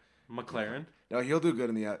buy McLaren. No, he'll do good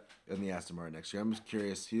in the Aston Martin next year. I'm just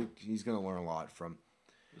curious. He's gonna learn a lot from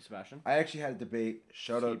Sebastian. I actually had a debate.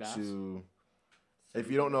 Shout out to, if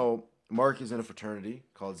you don't know, Mark is in a fraternity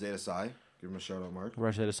called Zeta Psi. Give him a shout out, Mark.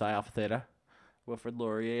 We're Zeta Psi Alpha Theta. Wilfrid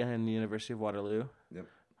Laurier and the University of Waterloo. Yep.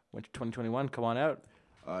 Went to 2021. Come on out.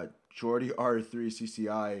 Jordy R3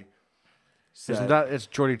 CCI said. Isn't that? It's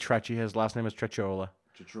Jordy Trecci. His last name is Trecciola.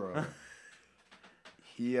 Trecciola.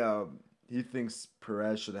 He thinks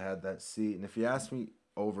Perez should have had that seat. And if he asked me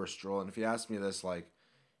over Stroll, and if he asked me this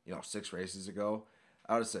 6 races ago,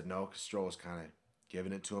 I would have said no, because Stroll was kind of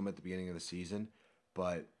giving it to him at the beginning of the season.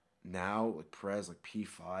 But now, Perez,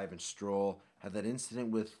 P5, and Stroll had that incident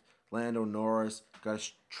with Lando Norris, got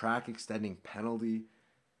a track extending penalty.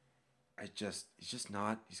 He's just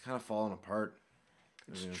not. He's kind of falling apart.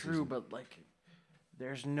 It's true, but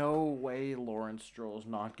there's no way Lawrence Stroll's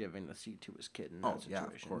not giving the seat to his kid in that situation.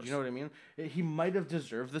 Yeah, of course. You know what I mean? He might have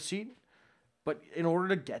deserved the seat, but in order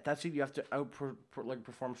to get that seat, you have to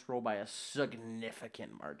perform Stroll by a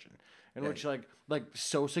significant margin. Which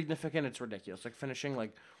so significant it's ridiculous.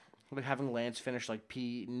 Finishing having Lance finish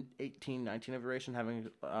P18, 19 of the race and having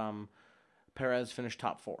Perez finish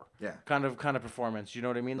top 4. Yeah. Kind of performance. You know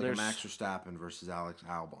what I mean? There's a Max Verstappen versus Alex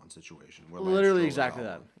Albon situation. Where literally exactly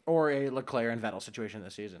that. Or a Leclerc and Vettel situation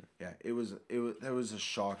this season. Yeah, it was a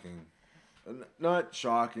shocking. Not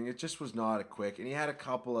shocking. It just was not a quick. And he had a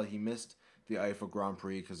couple he missed the Eiffel Grand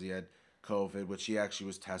Prix because he had COVID, which he actually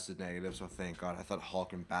was tested negative, so thank God. I thought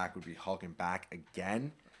Hulkenberg would be Hulkenberg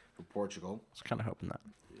again for Portugal. I was kind of hoping that.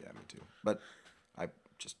 Yeah, me too. But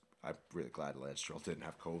I'm really glad Lance Stroll didn't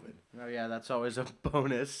have COVID. Oh, yeah, that's always a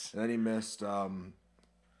bonus. And then he missed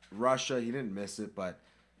Russia. He didn't miss it, but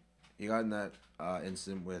he got in that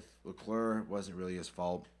incident with Leclerc. It wasn't really his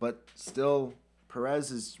fault. But still, Perez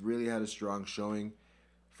has really had a strong showing,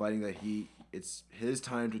 fighting that it's his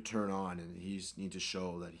time to turn on, and he needs to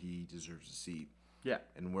show that he deserves a seat. Yeah.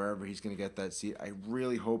 And wherever he's going to get that seat, I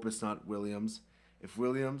really hope it's not Williams. If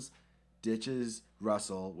Williams ditches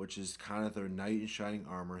Russell, which is kind of their knight in shining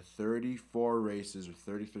armor, 34 races or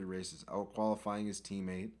 33 races, out qualifying his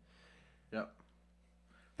teammate. Yep.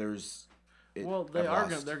 They're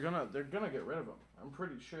gonna get rid of him. I'm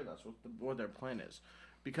pretty sure that's what their plan is,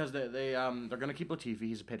 because they're gonna keep Latifi.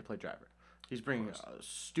 He's a pay-to-play driver. He's bringing a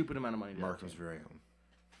stupid amount of money. Markham's very own.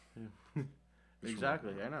 Yeah.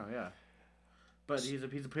 Exactly. I know. Yeah. But he's a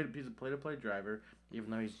play-to-play driver,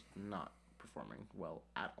 even though he's not performing well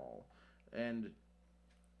at all. And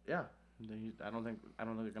yeah, I don't think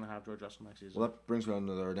they're gonna have George Russell next season. Well, that brings me on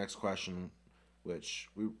to our next question, which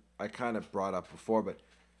I kind of brought up before, but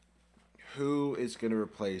who is gonna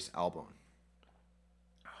replace Albon?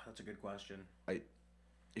 Oh, that's a good question.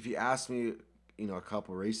 If you asked me, a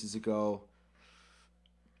couple races ago,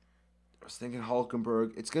 I was thinking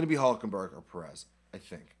Hulkenberg. It's gonna be Hulkenberg or Perez, I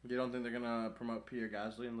think. You don't think they're gonna promote Pierre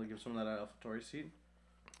Gasly and give some of that AlphaTauri seat?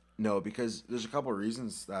 No, because there's a couple of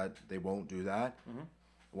reasons that they won't do that. Mm-hmm.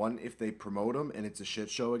 One, if they promote him and it's a shit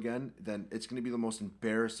show again, then it's going to be the most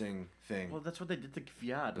embarrassing thing. Well, that's what they did to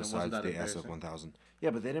Kvyat. Besides the SF1000.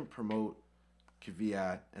 Yeah, but they didn't promote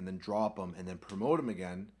Kvyat and then drop him and then promote him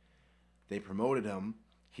again. They promoted him.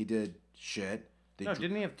 He did shit.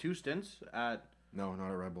 Didn't he have 2 stints at... No, not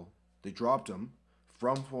at Red Bull. They dropped him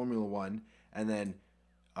from Formula One and then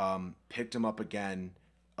picked him up again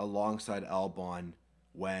alongside Albon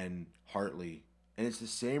when Hartley. And it's the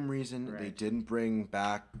same reason they didn't bring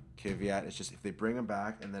back Kvyat. It's just if they bring him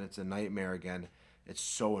back and then it's a nightmare again, it's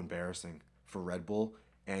so embarrassing for Red Bull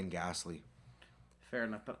and Gasly. Fair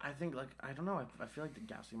enough, but I think, I don't know, I feel like the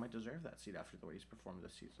Gasly might deserve that seat after the way he's performed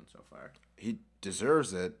this season so far. He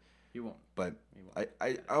deserves it. He won't. But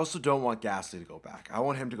I also don't want Gasly to go back. I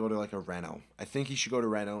want him to go to a Renault. I think he should go to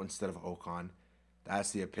Renault instead of Ocon.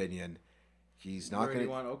 That's the opinion. He's not going to...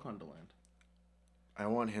 Where do you want Ocon to land? I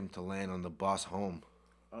want him to land on the bus home.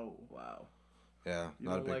 Oh, wow. Yeah. You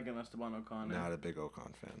don't like an Esteban Ocon? Not a big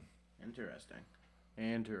Ocon fan. Interesting.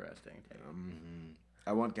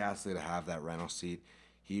 I want Gasly to have that Renault seat.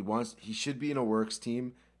 He should be in a works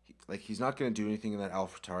team. He's not going to do anything in that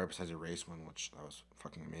AlphaTauri besides a race win, which that was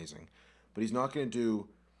fucking amazing. But he's not going to do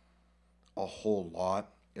a whole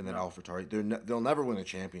lot in that AlphaTauri. They'll never win a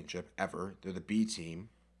championship ever. They're the B team.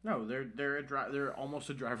 No, they're almost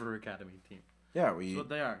a driver academy team. Yeah, that's what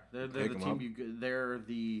they are. They're the team. They're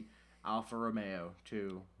the Alfa Romeo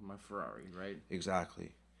to my Ferrari, right?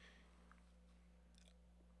 Exactly.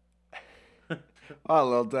 Oh, a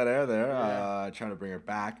little dead air there. Yeah. Trying to bring her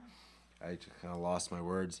back. I just kind of lost my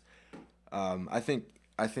words. I think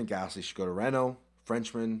Gasly should go to Renault,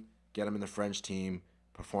 Frenchman, get him in the French team,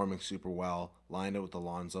 performing super well, lined it with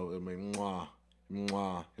Alonso. It'll be mwah.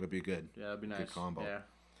 It'll be good. Yeah, it'll be nice. Good combo. Yeah.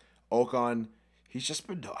 Ocon, he's just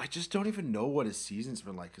been. I just don't even know what his season's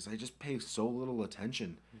been like because I just pay so little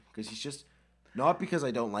attention because he's just not because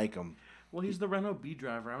I don't like him. Well, he's the Renault B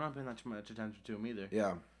driver. I'm not paying that much attention to him either.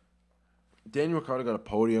 Yeah. Daniel Ricciardo got a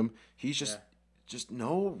podium. He's just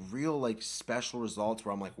no real special results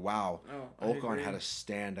where I'm like, wow, Ocon had a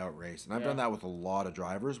standout race. And I've done that with a lot of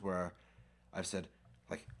drivers where I've said,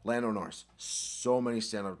 Lando Norris, so many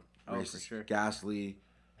standout races. For sure. Gasly,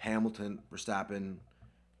 Hamilton, Verstappen,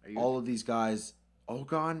 all of these guys.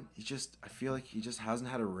 Ocon, I feel like he just hasn't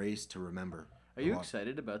had a race to remember. Are you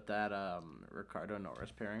excited about that Ricciardo Norris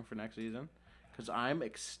pairing for next season? Because I'm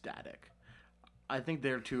ecstatic. I think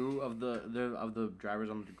they're two of the drivers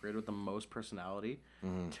on the grid with the most personality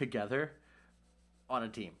together on a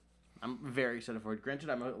team. I'm very excited for it. Granted,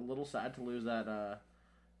 I'm a little sad to lose that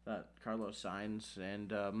Carlos Sainz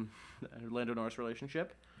and Lando Norris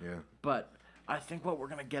relationship. Yeah. But I think what we're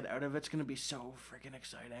gonna get out of it's gonna be so freaking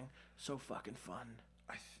exciting, so fucking fun.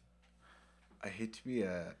 I hate to be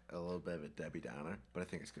a little bit of a Debbie Downer, but I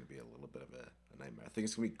think it's gonna be a little bit of a nightmare. I think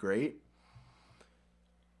it's gonna be great,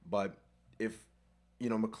 but if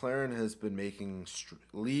McLaren has been making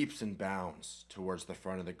leaps and bounds towards the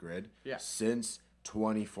front of the grid since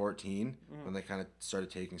 2014 when they kind of started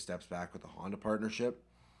taking steps back with the Honda partnership.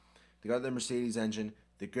 They got their Mercedes engine.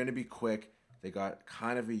 They're going to be quick. They got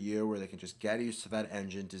kind of a year where they can just get used to that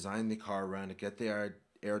engine, design the car around it, get the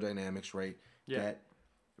aerodynamics right, get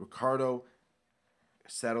Ricciardo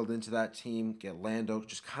settled into that team, get Lando,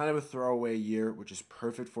 just kind of a throwaway year, which is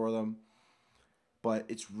perfect for them. But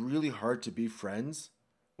it's really hard to be friends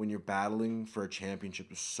when you're battling for a championship.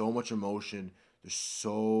 There's so much emotion.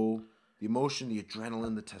 The emotion, the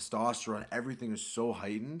adrenaline, the testosterone, everything is so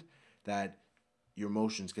heightened that your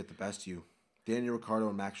emotions get the best of you. Daniel Ricciardo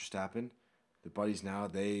and Max Verstappen, they're buddies now.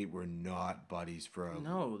 They were not buddies for a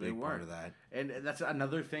big part of that. And that's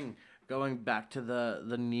another thing, going back to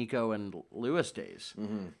the Nico and Lewis days.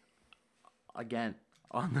 Mm-hmm. Again,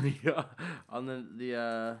 on the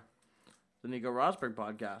Nico Rosberg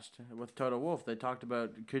podcast with Toto Wolff, they talked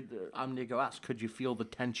about, Nico asked, could you feel the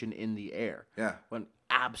tension in the air? Yeah. When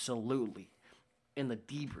absolutely, in the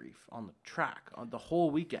debrief, on the track, on the whole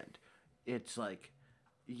weekend, it's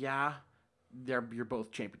you're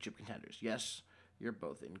both championship contenders. Yes, you're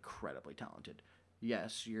both incredibly talented.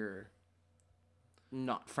 Yes, you're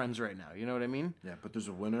not friends right now. You know what I mean? Yeah, but there's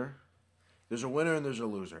a winner. There's a winner and there's a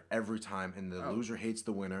loser every time, and the loser hates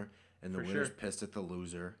the winner, and the winner's pissed at the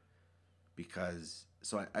loser.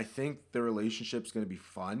 I think the relationship's going to be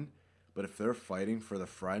fun, but if they're fighting for the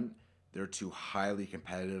front, they're too highly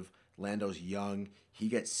competitive. Lando's young. He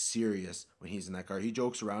gets serious when he's in that car. He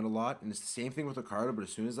jokes around a lot, and it's the same thing with Ricciardo, but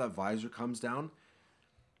as soon as that visor comes down,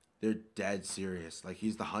 they're dead serious.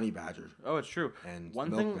 He's the honey badger. Oh, it's true. And one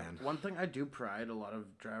thing I do pride a lot of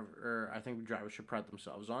I think drivers should pride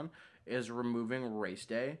themselves on is removing race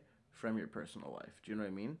day from your personal life. Do you know what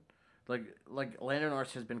I mean? Like Lando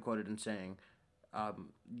Norris has been quoted in saying,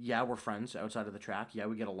 we're friends outside of the track. Yeah,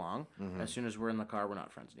 we get along. Mm-hmm. As soon as we're in the car, we're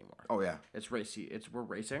not friends anymore. Oh yeah, we're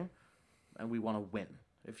racing, and we want to win.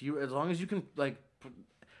 As long as you can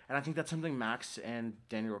And I think that's something Max and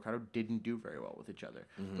Daniel Ricciardo didn't do very well with each other.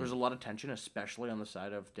 There was a lot of tension, especially on the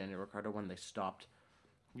side of Daniel Ricciardo when they stopped,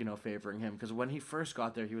 favoring him. Because when he first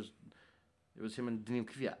got there, it was him and Daniel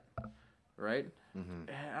Kvyat, right?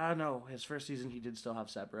 I don't know. His first season, he did still have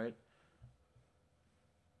Seb, right?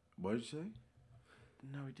 What did you say?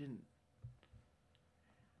 No, he didn't.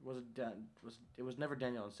 It was never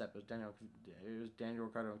Daniel and Seb. It was Daniel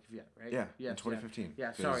Ricciardo and Kvyat, right? Yeah, yes, in 2015.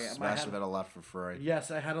 Yeah, sorry. Sebastian Vettel left for Ferrari. Yes,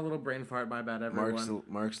 I had a little brain fart. My bad, everyone.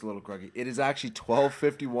 Mark's a little groggy. It is actually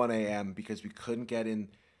 12:51 a.m. because we couldn't get in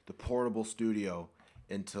the portable studio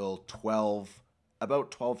until about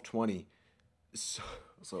 12:20. So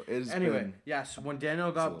it is. Anyway, yes, when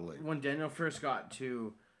Daniel first got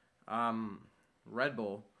to Red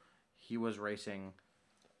Bull, he was racing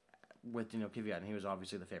with Daniel Kvyat, and he was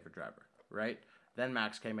obviously the favorite driver, right? Then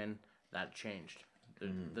Max came in, that changed.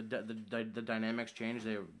 The dynamics changed.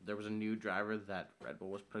 There was a new driver that Red Bull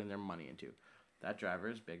was putting their money into. That driver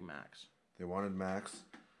is Big Max. They wanted Max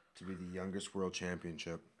to be the youngest world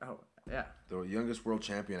championship. Oh, yeah. The youngest world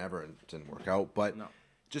champion ever, and it didn't work out. But no.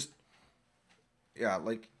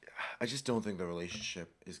 I just don't think the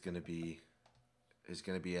relationship is gonna be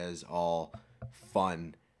as all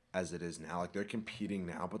fun as it is now. Like, they're competing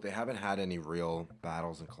now, but they haven't had any real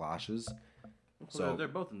battles and clashes. So they're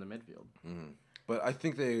both in the midfield. Mm-hmm. But I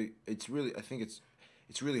think it's really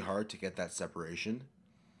hard to get that separation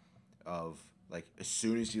of, like, as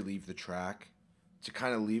soon as you leave the track, to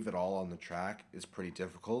kind of leave it all on the track is pretty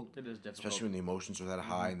difficult. It is difficult. Especially when the emotions are that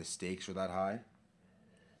high and the stakes are that high.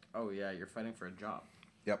 Oh, yeah, you're fighting for a job.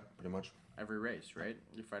 Yep, pretty much. Every race, right?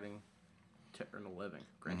 You're fighting to earn a living.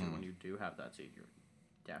 Granted, when you do have that seat, you're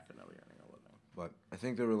definitely earning a living. But I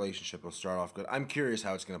think the relationship will start off good. I'm curious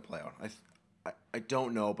how it's going to play out. I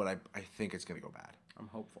don't know, but I think it's going to go bad. I'm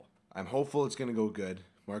hopeful. I'm hopeful it's going to go good.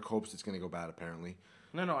 Mark hopes it's going to go bad, apparently.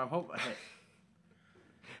 No, I'm hopeful. Hey.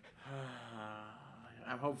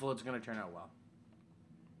 I'm hopeful it's going to turn out well.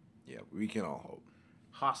 Yeah, we can all hope.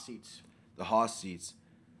 Haas seats. The Haas seats.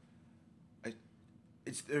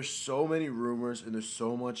 There's so many rumors and there's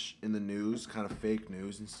so much in the news, kind of fake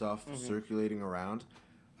news and stuff circulating around.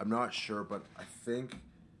 I'm not sure, but I think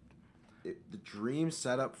the dream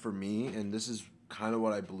setup for me, and this is kind of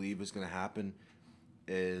what I believe is going to happen,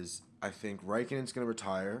 is I think Raikkonen's going to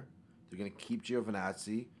retire. They're going to keep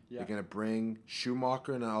Giovinazzi. Yeah. They're going to bring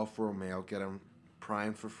Schumacher and Alfa Romeo, get him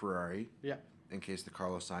primed for Ferrari. Yeah. In case the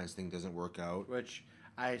Carlos Sainz thing doesn't work out. Which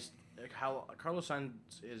Carlos Sainz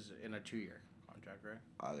is in a 2-year contract, right?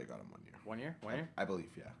 They got him 1 year. 1 year? 1 year? I believe,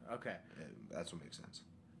 yeah. Okay. That's what makes sense.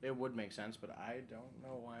 It would make sense, but I don't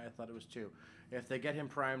know why I thought it was 2. If they get him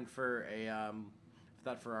primed for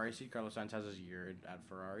that Ferrari seat, Carlos Sainz has his year at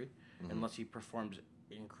Ferrari, unless he performs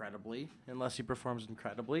incredibly.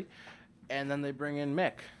 And then they bring in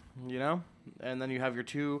Mick, and then you have your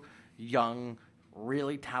 2 young,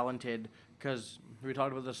 really talented. Because we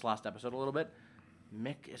talked about this last episode a little bit.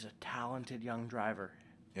 Mick is a talented young driver.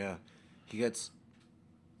 Yeah, he gets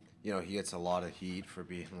a lot of heat for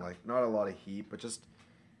being not a lot of heat, but just.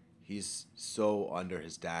 He's so under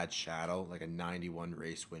his dad's shadow, like a 91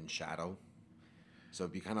 race win shadow. So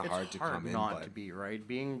it'd be kind of hard to come in. It's hard not to be, right?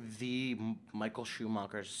 Being the Michael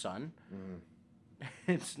Schumacher's son,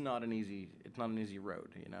 it's not an easy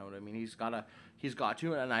road. You know what I mean? He's got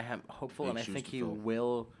to, and I am hopeful, and I think he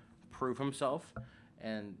will prove himself,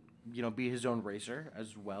 and be his own racer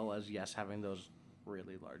as well as having those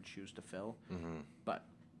really large shoes to fill. But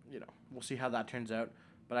we'll see how that turns out.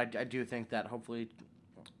 But I do think that hopefully.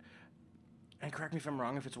 And correct me if I'm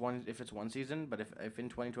wrong if it's one season, but if in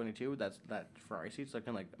 2022 that Ferrari seat's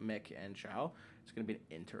looking like Mick and Zhou, it's gonna be an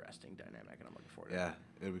interesting dynamic, and I'm looking forward to it. Yeah,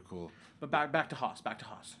 it'll be cool. But back to Haas.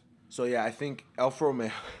 So yeah, I think Alfa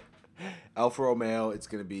Romeo, it's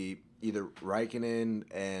gonna be either Raikkonen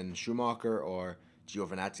and Schumacher or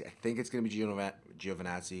Giovinazzi. I think it's gonna be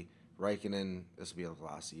Giovinazzi. Raikkonen, this will be his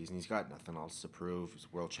last season. He's got nothing else to prove.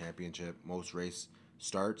 It's World Championship, most race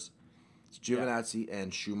starts. It's Giovinazzi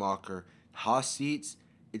and Schumacher. Haas seats,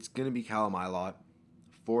 it's going to be Callum Ilott,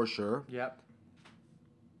 for sure. Yep.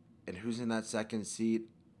 And who's in that second seat?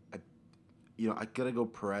 I got to go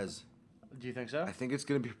Perez. Do you think so? I think it's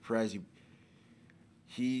going to be Perez.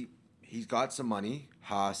 He's got some money.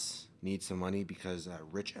 Haas needs some money because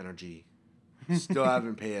Rich Energy still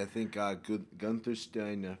haven't paid. I think Gunther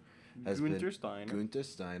Steiner has been... Gunther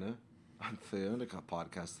Steiner. On the Undercut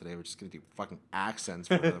podcast today, we're just going to do fucking accents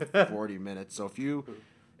for the 40 minutes. So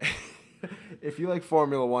if you like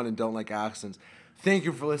Formula One and don't like accents, thank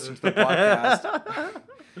you for listening to the podcast.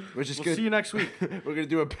 We'll see you next week. We're gonna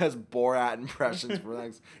do our best Borat impressions for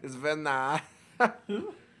next. It's Venna.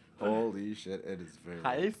 Holy shit, it is very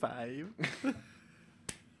High late. five.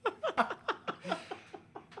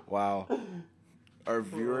 Wow. Our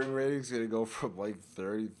viewing rating's going to go from like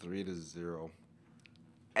 33 to 0.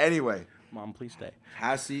 Anyway. Mom, please stay.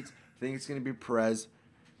 Has seats. I think it's going to be Perez.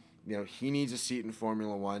 You know, he needs a seat in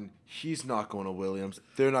Formula One. He's not going to Williams.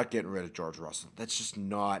 They're not getting rid of George Russell. That's just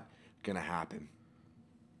not going to happen.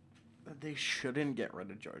 They shouldn't get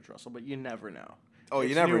rid of George Russell, but you never know. Oh, It's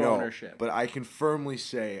you never new know. ownership. But I can firmly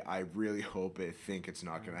say I really hope think it's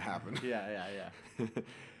not going to happen. Yeah.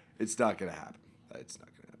 It's not going to happen. It's not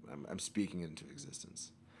going to happen. I'm speaking into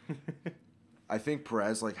existence. I think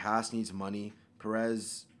Perez, like Haas needs money.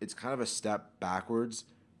 Perez, it's kind of a step backwards.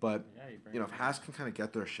 But, if Haas can kind of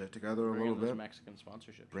get their shit together a little bit. Mexican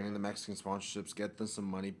sponsorships. Bring in the Mexican sponsorships, get them some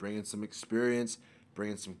money, bring in some experience, bring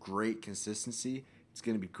in some great consistency. It's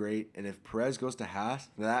going to be great. And if Perez goes to Haas,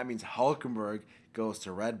 then that means Hülkenberg goes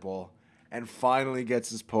to Red Bull and finally gets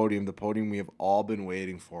his podium, the podium we have all been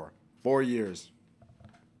waiting for. 4 years.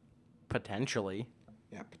 Potentially.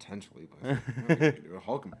 Yeah, potentially. But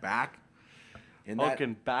Hulken back.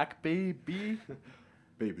 Hulken back, baby.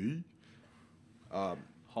 Baby.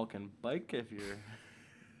 Hulken bike if you're...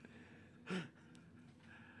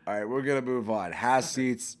 All right, we're going to move on. Haas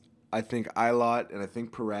seats, I think Ilott and I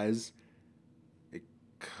think Perez. It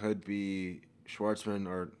could be Schwartzman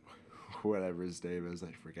or whatever his name is.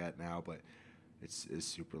 I forget now, but it's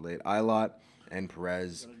super late. Ilott and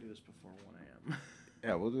Perez. We're going to do this before 1 a.m.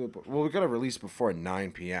 Yeah, we'll do it. Well, we got to release before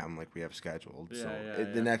 9 p.m. like we have scheduled.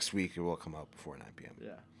 The next week it will come out before 9 p.m.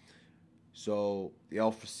 Yeah. So the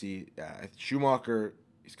Alpha seat, Schumacher,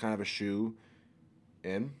 he's kind of a shoe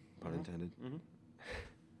in, pun intended. Mm-hmm.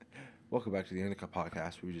 Welcome back to the Undercut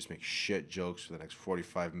Podcast, where we just make shit jokes for the next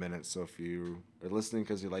 45 minutes. So if you are listening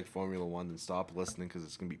because you like Formula One, then stop listening because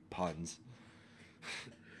it's going to be puns.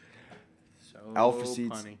 So Alpha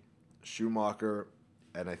seats, punny. Schumacher,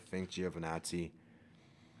 and I think Giovinazzi.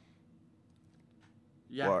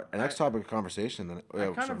 Yeah. Well, our next topic of conversation. Then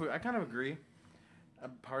I kind of agree. A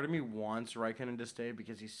part of me wants Raikkonen to stay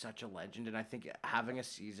because he's such a legend, and I think having a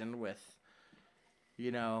season with,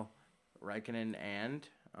 Raikkonen and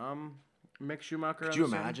Mick Schumacher. Could you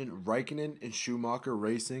imagine Raikkonen and Schumacher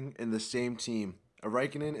racing in the same team? A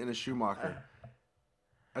Raikkonen and a Schumacher.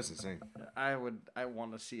 That's insane. I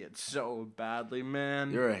want to see it so badly,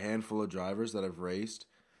 man. There are a handful of drivers that have raced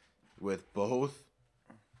with both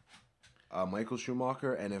Michael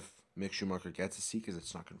Schumacher, and if Mick Schumacher gets a seat because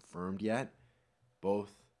it's not confirmed yet,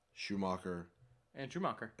 both Schumacher and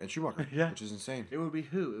Schumacher, yeah, which is insane. It would be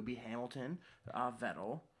who? It would be Hamilton,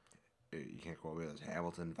 Vettel. You can't quote me. There's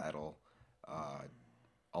Hamilton, Vettel,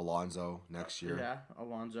 Alonso next year. Yeah,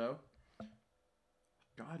 Alonso.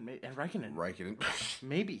 God, and Raikkonen.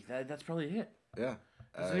 Maybe that's probably it. Yeah.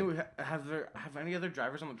 Have any other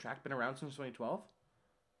drivers on the track been around since 2012?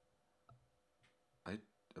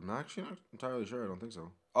 I'm actually not entirely sure. I don't think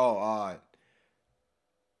so.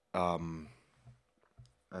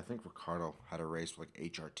 I think Ricardo had a race with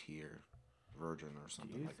like HRT or Virgin or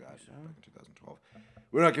something like that back in 2012.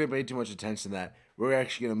 We're not going to pay too much attention to that. We're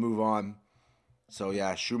actually going to move on. So,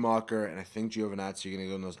 yeah, Schumacher and I think Giovinazzi are going to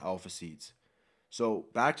go in those Alpha seats. So,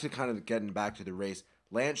 back to kind of getting back to the race.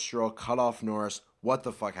 Lance Stroll cut off Norris. What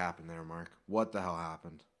the fuck happened there, Mark? What the hell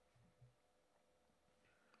happened?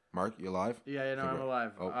 Mark, you alive? Yeah, I'm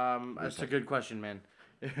alive. That's a good question, man.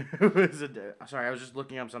 Sorry, I was just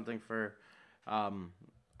looking up something for on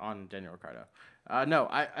Daniel Ricciardo. No,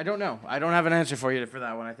 I don't know. I don't have an answer for you for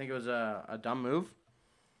that one. I think it was a dumb move.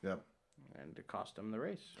 Yep. And it cost him the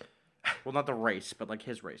race. Well, not the race, but like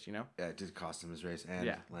his race, Yeah, it did cost him his race,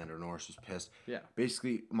 and Lando Norris was pissed. Yeah.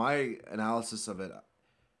 Basically, my analysis of it,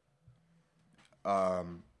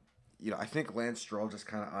 I think Lance Stroll just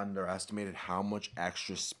kind of underestimated how much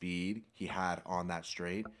extra speed he had on that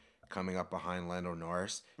straight coming up behind Lando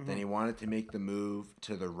Norris. Mm-hmm. Then he wanted to make the move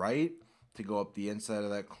to the right to go up the inside of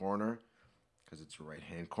that corner because it's a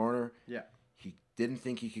right-hand corner. Yeah. He didn't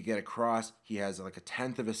think he could get across. He has like a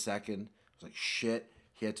tenth of a second. It was like, shit.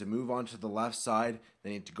 He had to move on to the left side.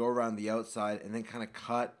 Then he had to go around the outside and then kind of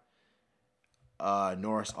cut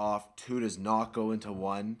Norris off. 2 does not go into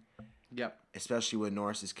 1. Yep. Especially when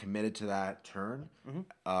Norris is committed to that turn. Mm-hmm.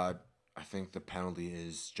 I think the penalty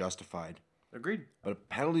is justified. Agreed. But a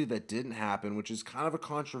penalty that didn't happen, which is kind of a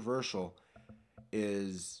controversial,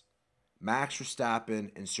 is Max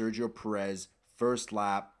Verstappen and Sergio Perez first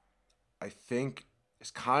lap. I think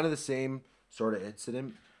it's kind of the same sort of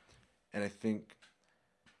incident. And I think...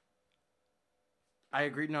 I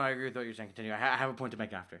agree. No, I agree with what you're saying. Continue. I have a point to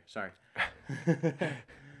make after. Sorry.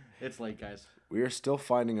 It's late, guys. We are still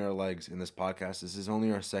finding our legs in this podcast. This is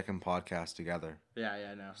only our second podcast together. Yeah,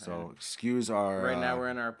 I know. So excuse our... Right now we're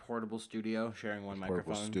in our portable studio sharing one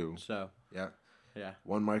portable microphone. So, yeah. Yeah.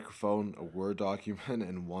 One microphone, a Word document,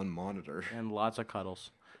 and one monitor. And lots of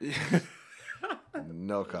cuddles.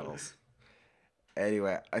 No cuddles.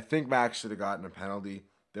 Anyway, I think Max should have gotten a penalty.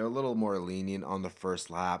 They're a little more lenient on the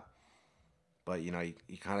first lap. But, you know,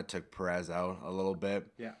 he kind of took Perez out a little bit.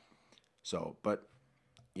 Yeah. So, but,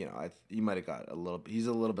 you know, he might have got a little... He's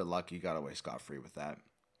a little bit lucky. He got away scot-free with that.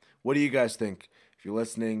 What do you guys think? If you're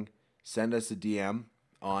listening, send us a DM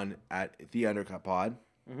at The Undercut Pod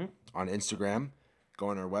on Instagram. Go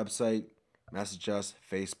on our website, message us,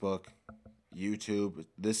 Facebook, YouTube.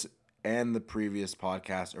 This and the previous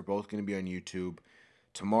podcast are both going to be on YouTube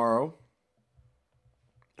tomorrow.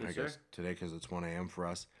 Yes, I guess today because it's 1 a.m. for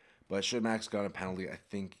us. But should Max got a penalty, I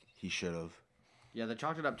think he should have. Yeah, they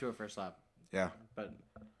chalked it up to a first lap. Yeah. But,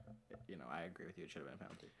 you know, I agree with you. It should have been a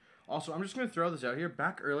penalty. Also, I'm just going to throw this out here.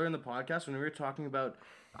 Back earlier in the podcast when we were talking about,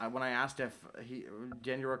 when I asked if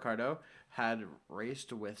Daniel Ricciardo had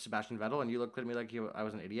raced with Sebastian Vettel, and you looked at me like I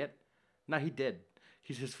was an idiot. No, he did.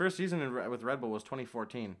 His first season with Red Bull was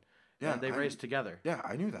 2014. Yeah, and they raced together. Yeah,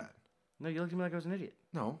 I knew that. No, you looked at me like I was an idiot.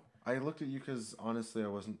 No, I looked at you because honestly I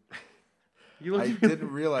wasn't. I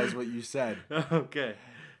didn't realize what you said. Okay.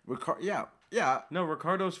 Yeah. No,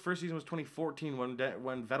 Ricciardo's first season was 2014 when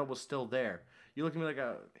Vettel was still there. You look at me like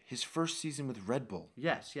his first season with Red Bull.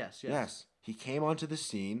 Yes. He came onto the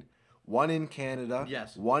scene, won in Canada.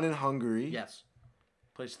 Yes. Won in Hungary. Yes.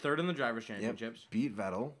 Placed third in the Drivers' Championships. Yep. Beat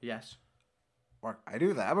Vettel. Yes. Mark, I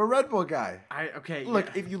do that. I'm a Red Bull guy.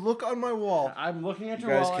 Look, if you look on my wall. I'm looking at you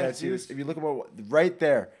your guys wall. Can't see this. If you look at my wall, right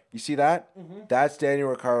there, you see that? Mm-hmm. That's Daniel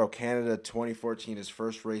Ricciardo, Canada 2014, his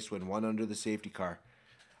first race win, won under the safety car.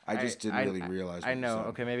 I just didn't really realize. I know.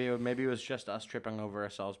 Okay, maybe it was just us tripping over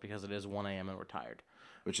ourselves because it is 1 a.m. and we're tired.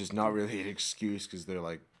 Which is not really an excuse because they're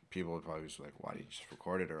like, people would probably just be like, why didn't you just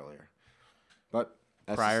record it earlier? But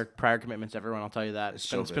that's prior commitments, everyone. I'll tell you that.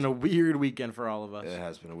 It's been a weird weekend for all of us. It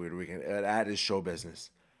has been a weird weekend. That is show business.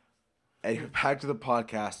 Anyway, back to the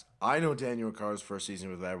podcast. I know Daniel Ricciardo's first season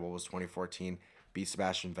with Red Bull was 2014. Beat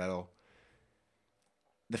Sebastian Vettel.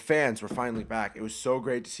 The fans were finally back. It was so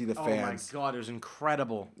great to see the fans. Oh my God, it was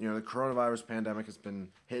incredible. You know, the coronavirus pandemic has been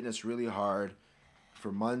hitting us really hard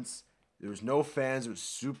for months. There was no fans. It was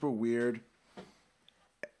super weird.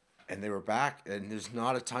 And they were back, and there's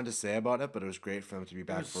not a ton to say about it, but it was great for them to be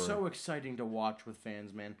back. It was so exciting to watch with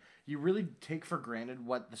fans, man. You really take for granted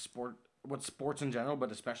what sports in general,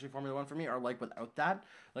 but especially Formula 1 for me, are like without that.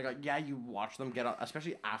 Like yeah, you watch them get out,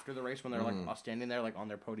 especially after the race when they're like standing there like on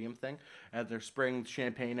their podium thing, and they're spraying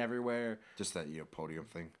champagne everywhere. Just that podium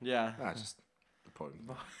thing. Yeah. Just the podium.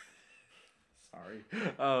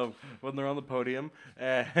 Sorry. When they're on the podium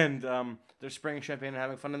and they're spraying champagne and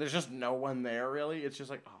having fun, and there's just no one there really. It's just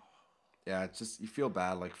like, oh. Yeah, it's just, you feel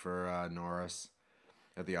bad like for Norris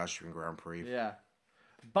at the Austrian Grand Prix. Yeah.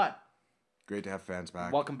 But great to have fans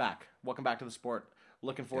back. Welcome back. Welcome back to the sport.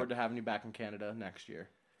 Looking forward to having you back in Canada next year.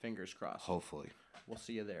 Fingers crossed. Hopefully. We'll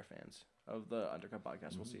see you there, fans of the Undercut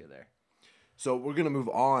Podcast. We'll see you there. So we're going to move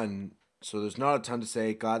on. So there's not a ton to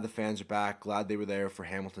say. Glad the fans are back. Glad they were there for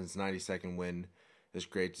Hamilton's 92nd win. It was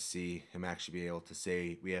great to see him actually be able to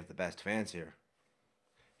say we have the best fans here.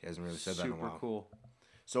 He hasn't really said that in a while. Super cool.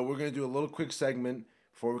 So we're going to do a little quick segment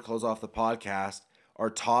before we close off the podcast. Our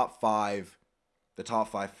top five,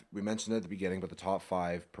 we mentioned it at the beginning, but the top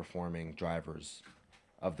 5 performing drivers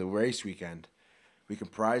of the race weekend. We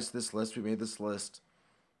comprised this list. We made this list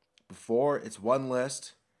before. It's one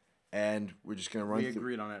list, and we're just going to run through. We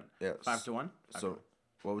agreed on it. Yeah. 5-1? So,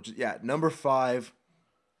 number 5,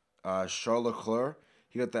 Charles Leclerc.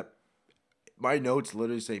 He got that. My notes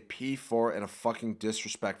literally say P4 and a fucking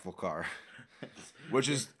disrespectful car. Which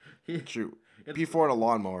is true. P4 and a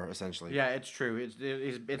lawnmower, essentially. Yeah, it's true.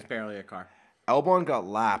 It's barely a car. Albon got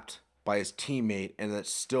lapped by his teammate, and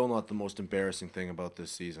that's still not the most embarrassing thing about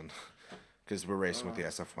this season. Because we're racing with the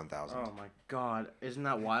SF1000. Oh, my God. Isn't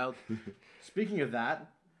that wild? Speaking of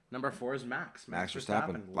that, number 4 is Max. Max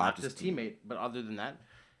Verstappen. Lapped his teammate. But other than that,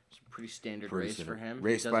 it's a pretty standard race for him.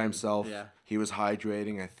 Raced by himself. Yeah. He was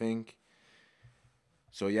hydrating, I think.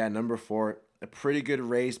 So, yeah, number 4. A pretty good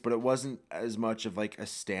race, but it wasn't as much of like a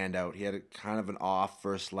standout. He had a kind of an off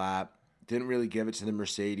first lap. Didn't really give it to the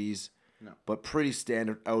Mercedes. No. But pretty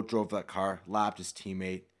standard. Outdrove that car. Lapped his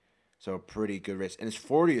teammate. So a pretty good race. And his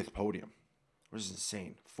 40th podium. Which is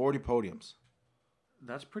insane. 40 podiums.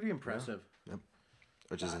 That's pretty impressive. Yeah. Yep.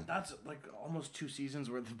 Which is that's like almost 2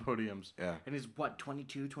 seasons worth of podiums. Yeah. And he's what,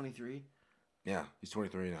 22, 23? Yeah, he's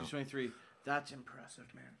 23 now. He's 23. That's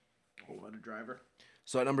impressive, man. Oh, what a driver.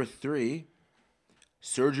 So at number 3,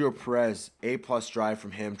 Sergio Perez, A-plus drive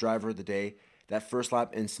from him, driver of the day. That first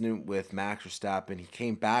lap incident with Max Verstappen, he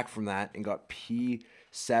came back from that and got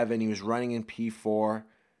P7. He was running in P4.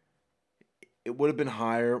 It would have been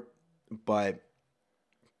higher, but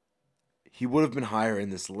he would have been higher in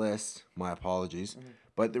this list. My apologies. Mm-hmm.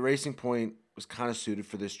 But the Racing Point was kind of suited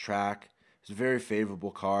for this track. It was a very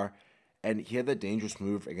favorable car. And he had that dangerous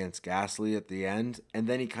move against Gasly at the end. And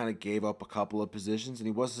then he kind of gave up a couple of positions. And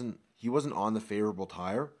he wasn't on the favorable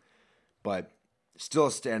tire. But still a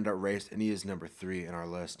standout race. And he is number 3 in our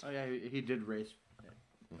list. Oh, yeah, he did race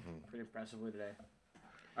pretty impressively today.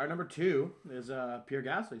 Our number 2 is Pierre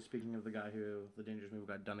Gasly, speaking of the guy who the dangerous move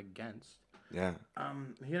got done against. Yeah.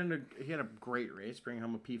 He had a great race, bringing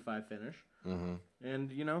home a P5 finish. Mm-hmm.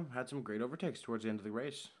 And, had some great overtakes towards the end of the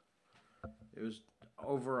race. It was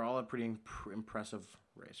overall a pretty impressive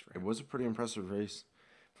race for him. It was a pretty impressive race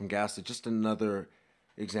from Gasly. Just another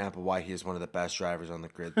example why he is one of the best drivers on the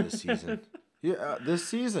grid this season. This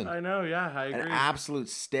season. I know, yeah, I agree. An absolute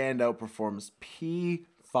standout performance.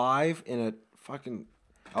 P5 in a fucking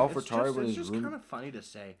AlphaTauri. It's just kind of funny to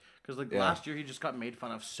say. Because last year he just got made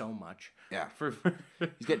fun of so much. Yeah.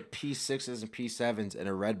 He's getting P6s and P7s in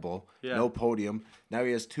a Red Bull. Yeah. No podium. Now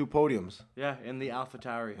he has 2 podiums. Yeah, in the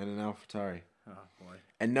AlphaTauri. In an AlphaTauri. Oh, boy.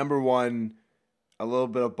 And number 1, a little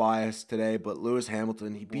bit of bias today, but Lewis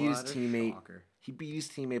Hamilton, he beat his teammate. Shocker. He beat his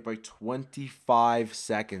teammate by 25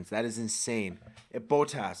 seconds. That is insane.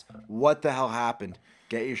 Bottas, what the hell happened?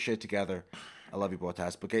 Get your shit together. I love you,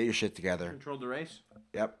 Bottas, but get your shit together. Controlled the race.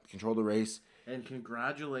 Yep, controlled the race. And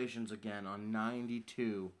congratulations again on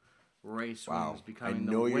 92 race wins, becoming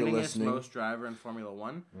the you're winningest listening. most driver in Formula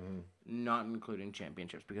One, not including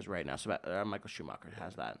championships, because right now Michael Schumacher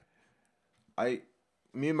has that.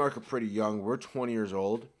 Me and Mark are pretty young. We're 20 years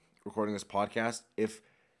old recording this podcast. If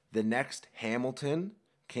the next Hamilton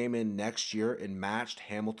came in next year and matched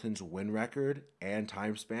Hamilton's win record and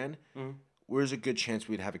time span, there's a good chance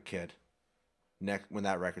we'd have a kid when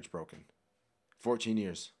that record's broken. 14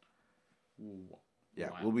 years. Yeah,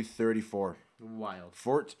 Wild. we'll be 34. Wild.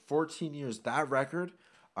 14 years. That record,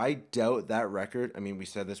 I doubt that record. I mean, you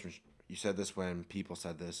said this when people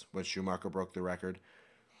said this, when Schumacher broke the record.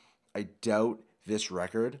 I doubt this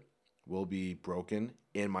record will be broken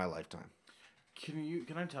in my lifetime.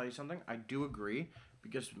 Can I tell you something? I do agree,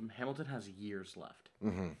 because Hamilton has years left.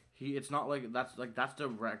 Mm-hmm. It's not like that's the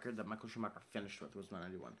record that Michael Schumacher finished with, was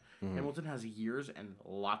 91. Mm-hmm. Hamilton has years and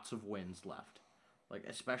lots of wins left.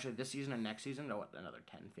 Especially this season and next season, another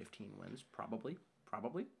 10, 15 wins, probably.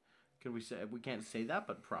 Can we say, we can't say that,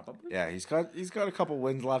 but probably. Yeah, he's got a couple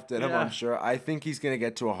wins left in him, I'm sure. I think he's gonna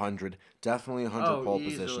get to 100. Definitely 100 pole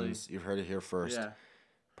easily. positions. You've heard it here first. Yeah.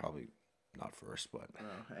 Probably not first, but.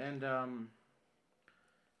 And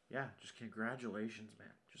just congratulations,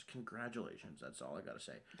 man. Just congratulations. That's all I gotta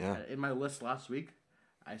say. Yeah. In my list last week,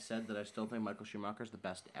 I said that I still think Michael Schumacher is the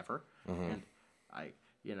best ever, and I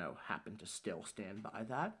happen to still stand by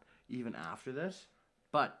that even after this.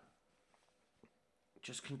 But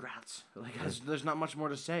just congrats. There's not much more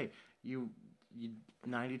to say. You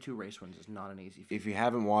 92 race wins is not an easy feat. If you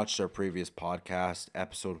haven't watched our previous podcast,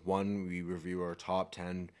 episode 1, we review our top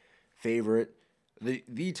 10 favorite,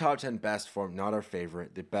 the top 10 best form, not our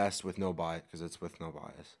favorite, the best with no bias, because it's with no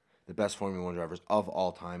bias. The best Formula 1 drivers of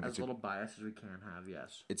all time. As little bias as we can have,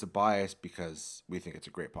 yes. It's a bias because we think it's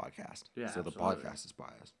a great podcast. Yeah, so absolutely. The podcast is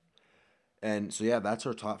biased. And so, that's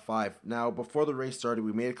our top 5. Now, before the race started,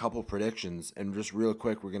 we made a couple predictions. And just real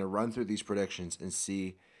quick, we're going to run through these predictions and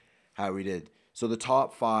see how we did. So the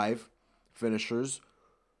top 5 finishers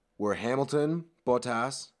were Hamilton,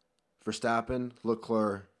 Bottas, Verstappen,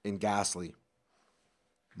 Leclerc, and Gasly.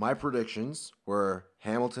 My predictions were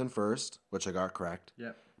Hamilton first, which I got correct.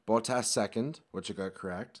 Yep. Bottas second, which I got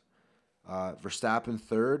correct. Verstappen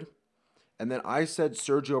third. And then I said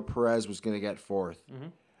Sergio Perez was going to get fourth. Mm-hmm.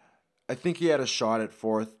 I think he had a shot at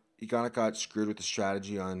fourth. He kind of got screwed with the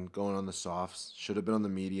strategy on going on the softs. Should have been on the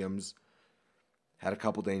mediums. Had a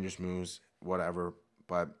couple dangerous moves, whatever.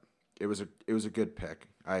 But it was a good pick.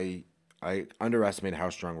 I underestimated how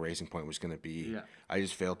strong Racing Point was going to be. Yeah. I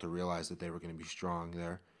just failed to realize that they were going to be strong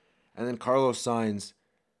there. And then Carlos Sainz,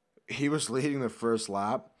 he was leading the first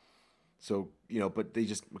lap. So, but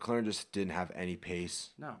McLaren just didn't have any pace.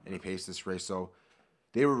 Any pace this race. So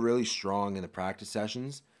they were really strong in the practice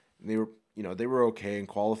sessions. And they were okay in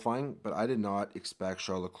qualifying, but I did not expect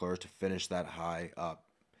Charles Leclerc to finish that high up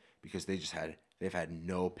because they've had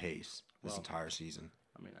no pace this entire season.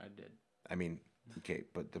 I did. Okay,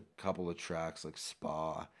 but the couple of tracks like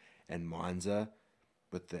Spa and Monza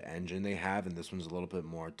with the engine they have, and this one's a little bit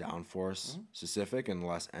more downforce specific and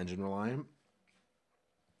less engine reliant.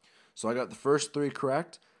 So I got the first 3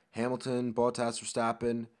 correct. Hamilton, Bottas,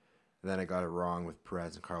 Verstappen. Then I got it wrong with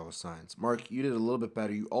Perez and Carlos Sainz. Mark, you did a little bit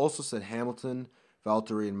better. You also said Hamilton,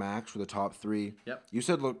 Valtteri, and Max were the top 3. Yep. You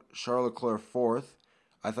said Charles Leclerc 4th.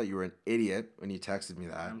 I thought you were an idiot when you texted me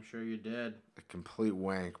that. I'm sure you did. A complete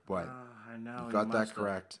wank, but I know. you got that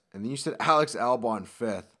correct. And then you said Alex Albon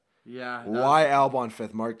 5th. Yeah. Why Albon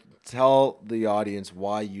 5th? Mark, tell the audience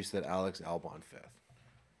why you said Alex Albon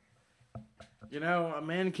 5th. You know, a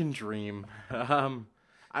man can dream.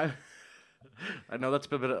 I know that's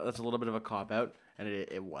a little bit of a cop out, and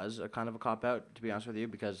it was a kind of a cop out, to be honest with you,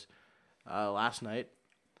 because last night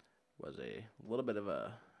was a little bit of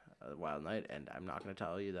a wild night, and I'm not going to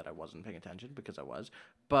tell you that I wasn't paying attention because I was.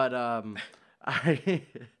 But Hey,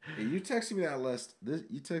 you texted me that list.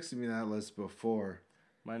 You texted me that list before.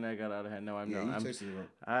 My night got out of hand. No, I'm yeah, not. You texted me.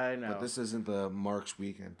 I know. But this isn't the Mark's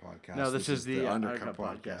Weekend podcast. No, this is the Undercut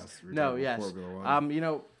podcast. No, yes. You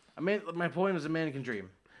know, my point is a man can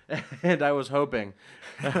dream. And I was hoping,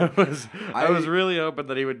 I was really hoping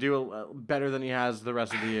that he would do better than he has the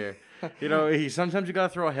rest of the year. You know, sometimes you got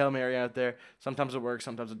to throw a Hail Mary out there. Sometimes it works,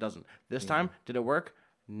 sometimes it doesn't. This time, did it work?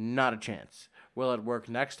 Not a chance. Will it work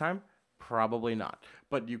next time? Probably not.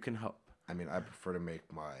 But you can hope. I mean, I prefer to make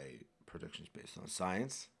my predictions based on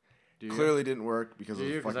science. Do Clearly didn't work because of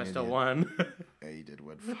the fucking I still idiot. won. Yeah, you did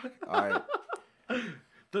win. Fuck. All right.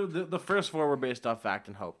 The first 4 were based off fact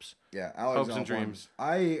and hopes. Yeah, Alex Hopes Albon. and dreams.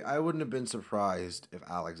 I wouldn't have been surprised if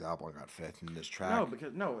Alex Albon got 5th in this track.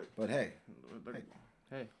 But hey,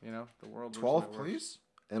 you know, the world. 12th place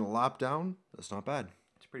and a lap down. That's not bad.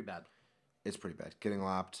 It's pretty bad. It's pretty bad. Getting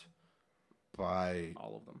lapped by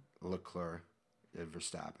all of them. Leclerc and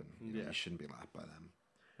Verstappen. You shouldn't be lapped by them.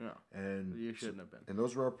 No, and you shouldn't have been. And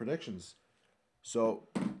those were our predictions. So,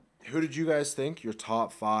 who did you guys think your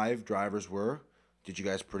top 5 drivers were? Did you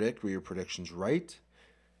guys predict? Were your predictions right?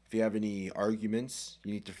 If you have any arguments,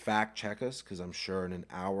 you need to fact check us because I'm sure in an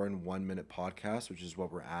hour and 1 minute podcast, which is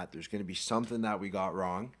what we're at, there's going to be something that we got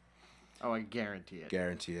wrong. Oh, I guarantee it.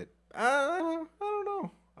 Guarantee it. I don't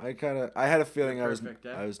know. I had a feeling I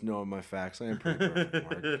was knowing my facts. I am pretty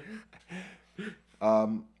perfect,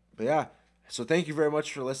 Mark. But yeah. So thank you very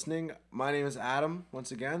much for listening. My name is Adam.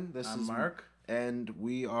 Once again, this is Mark, and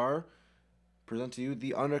we are present to you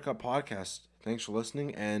the Undercut podcast. Thanks for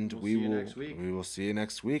listening, and we will see you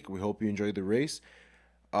next week. We hope you enjoyed the race.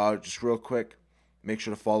 Just real quick, make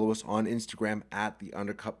sure to follow us on Instagram at the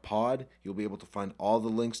Undercut Pod. You'll be able to find all the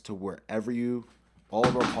links to all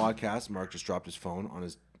of our podcasts. Mark just dropped his phone on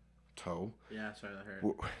his toe. Yeah, sorry, that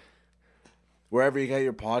hurt. Wherever you get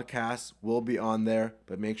your podcasts, we'll be on there.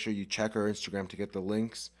 But make sure you check our Instagram to get the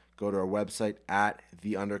links. Go to our website at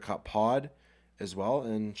the Undercut Pod as well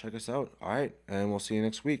and check us out. All right, and we'll see you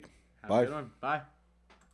next week. Have a good one. Bye.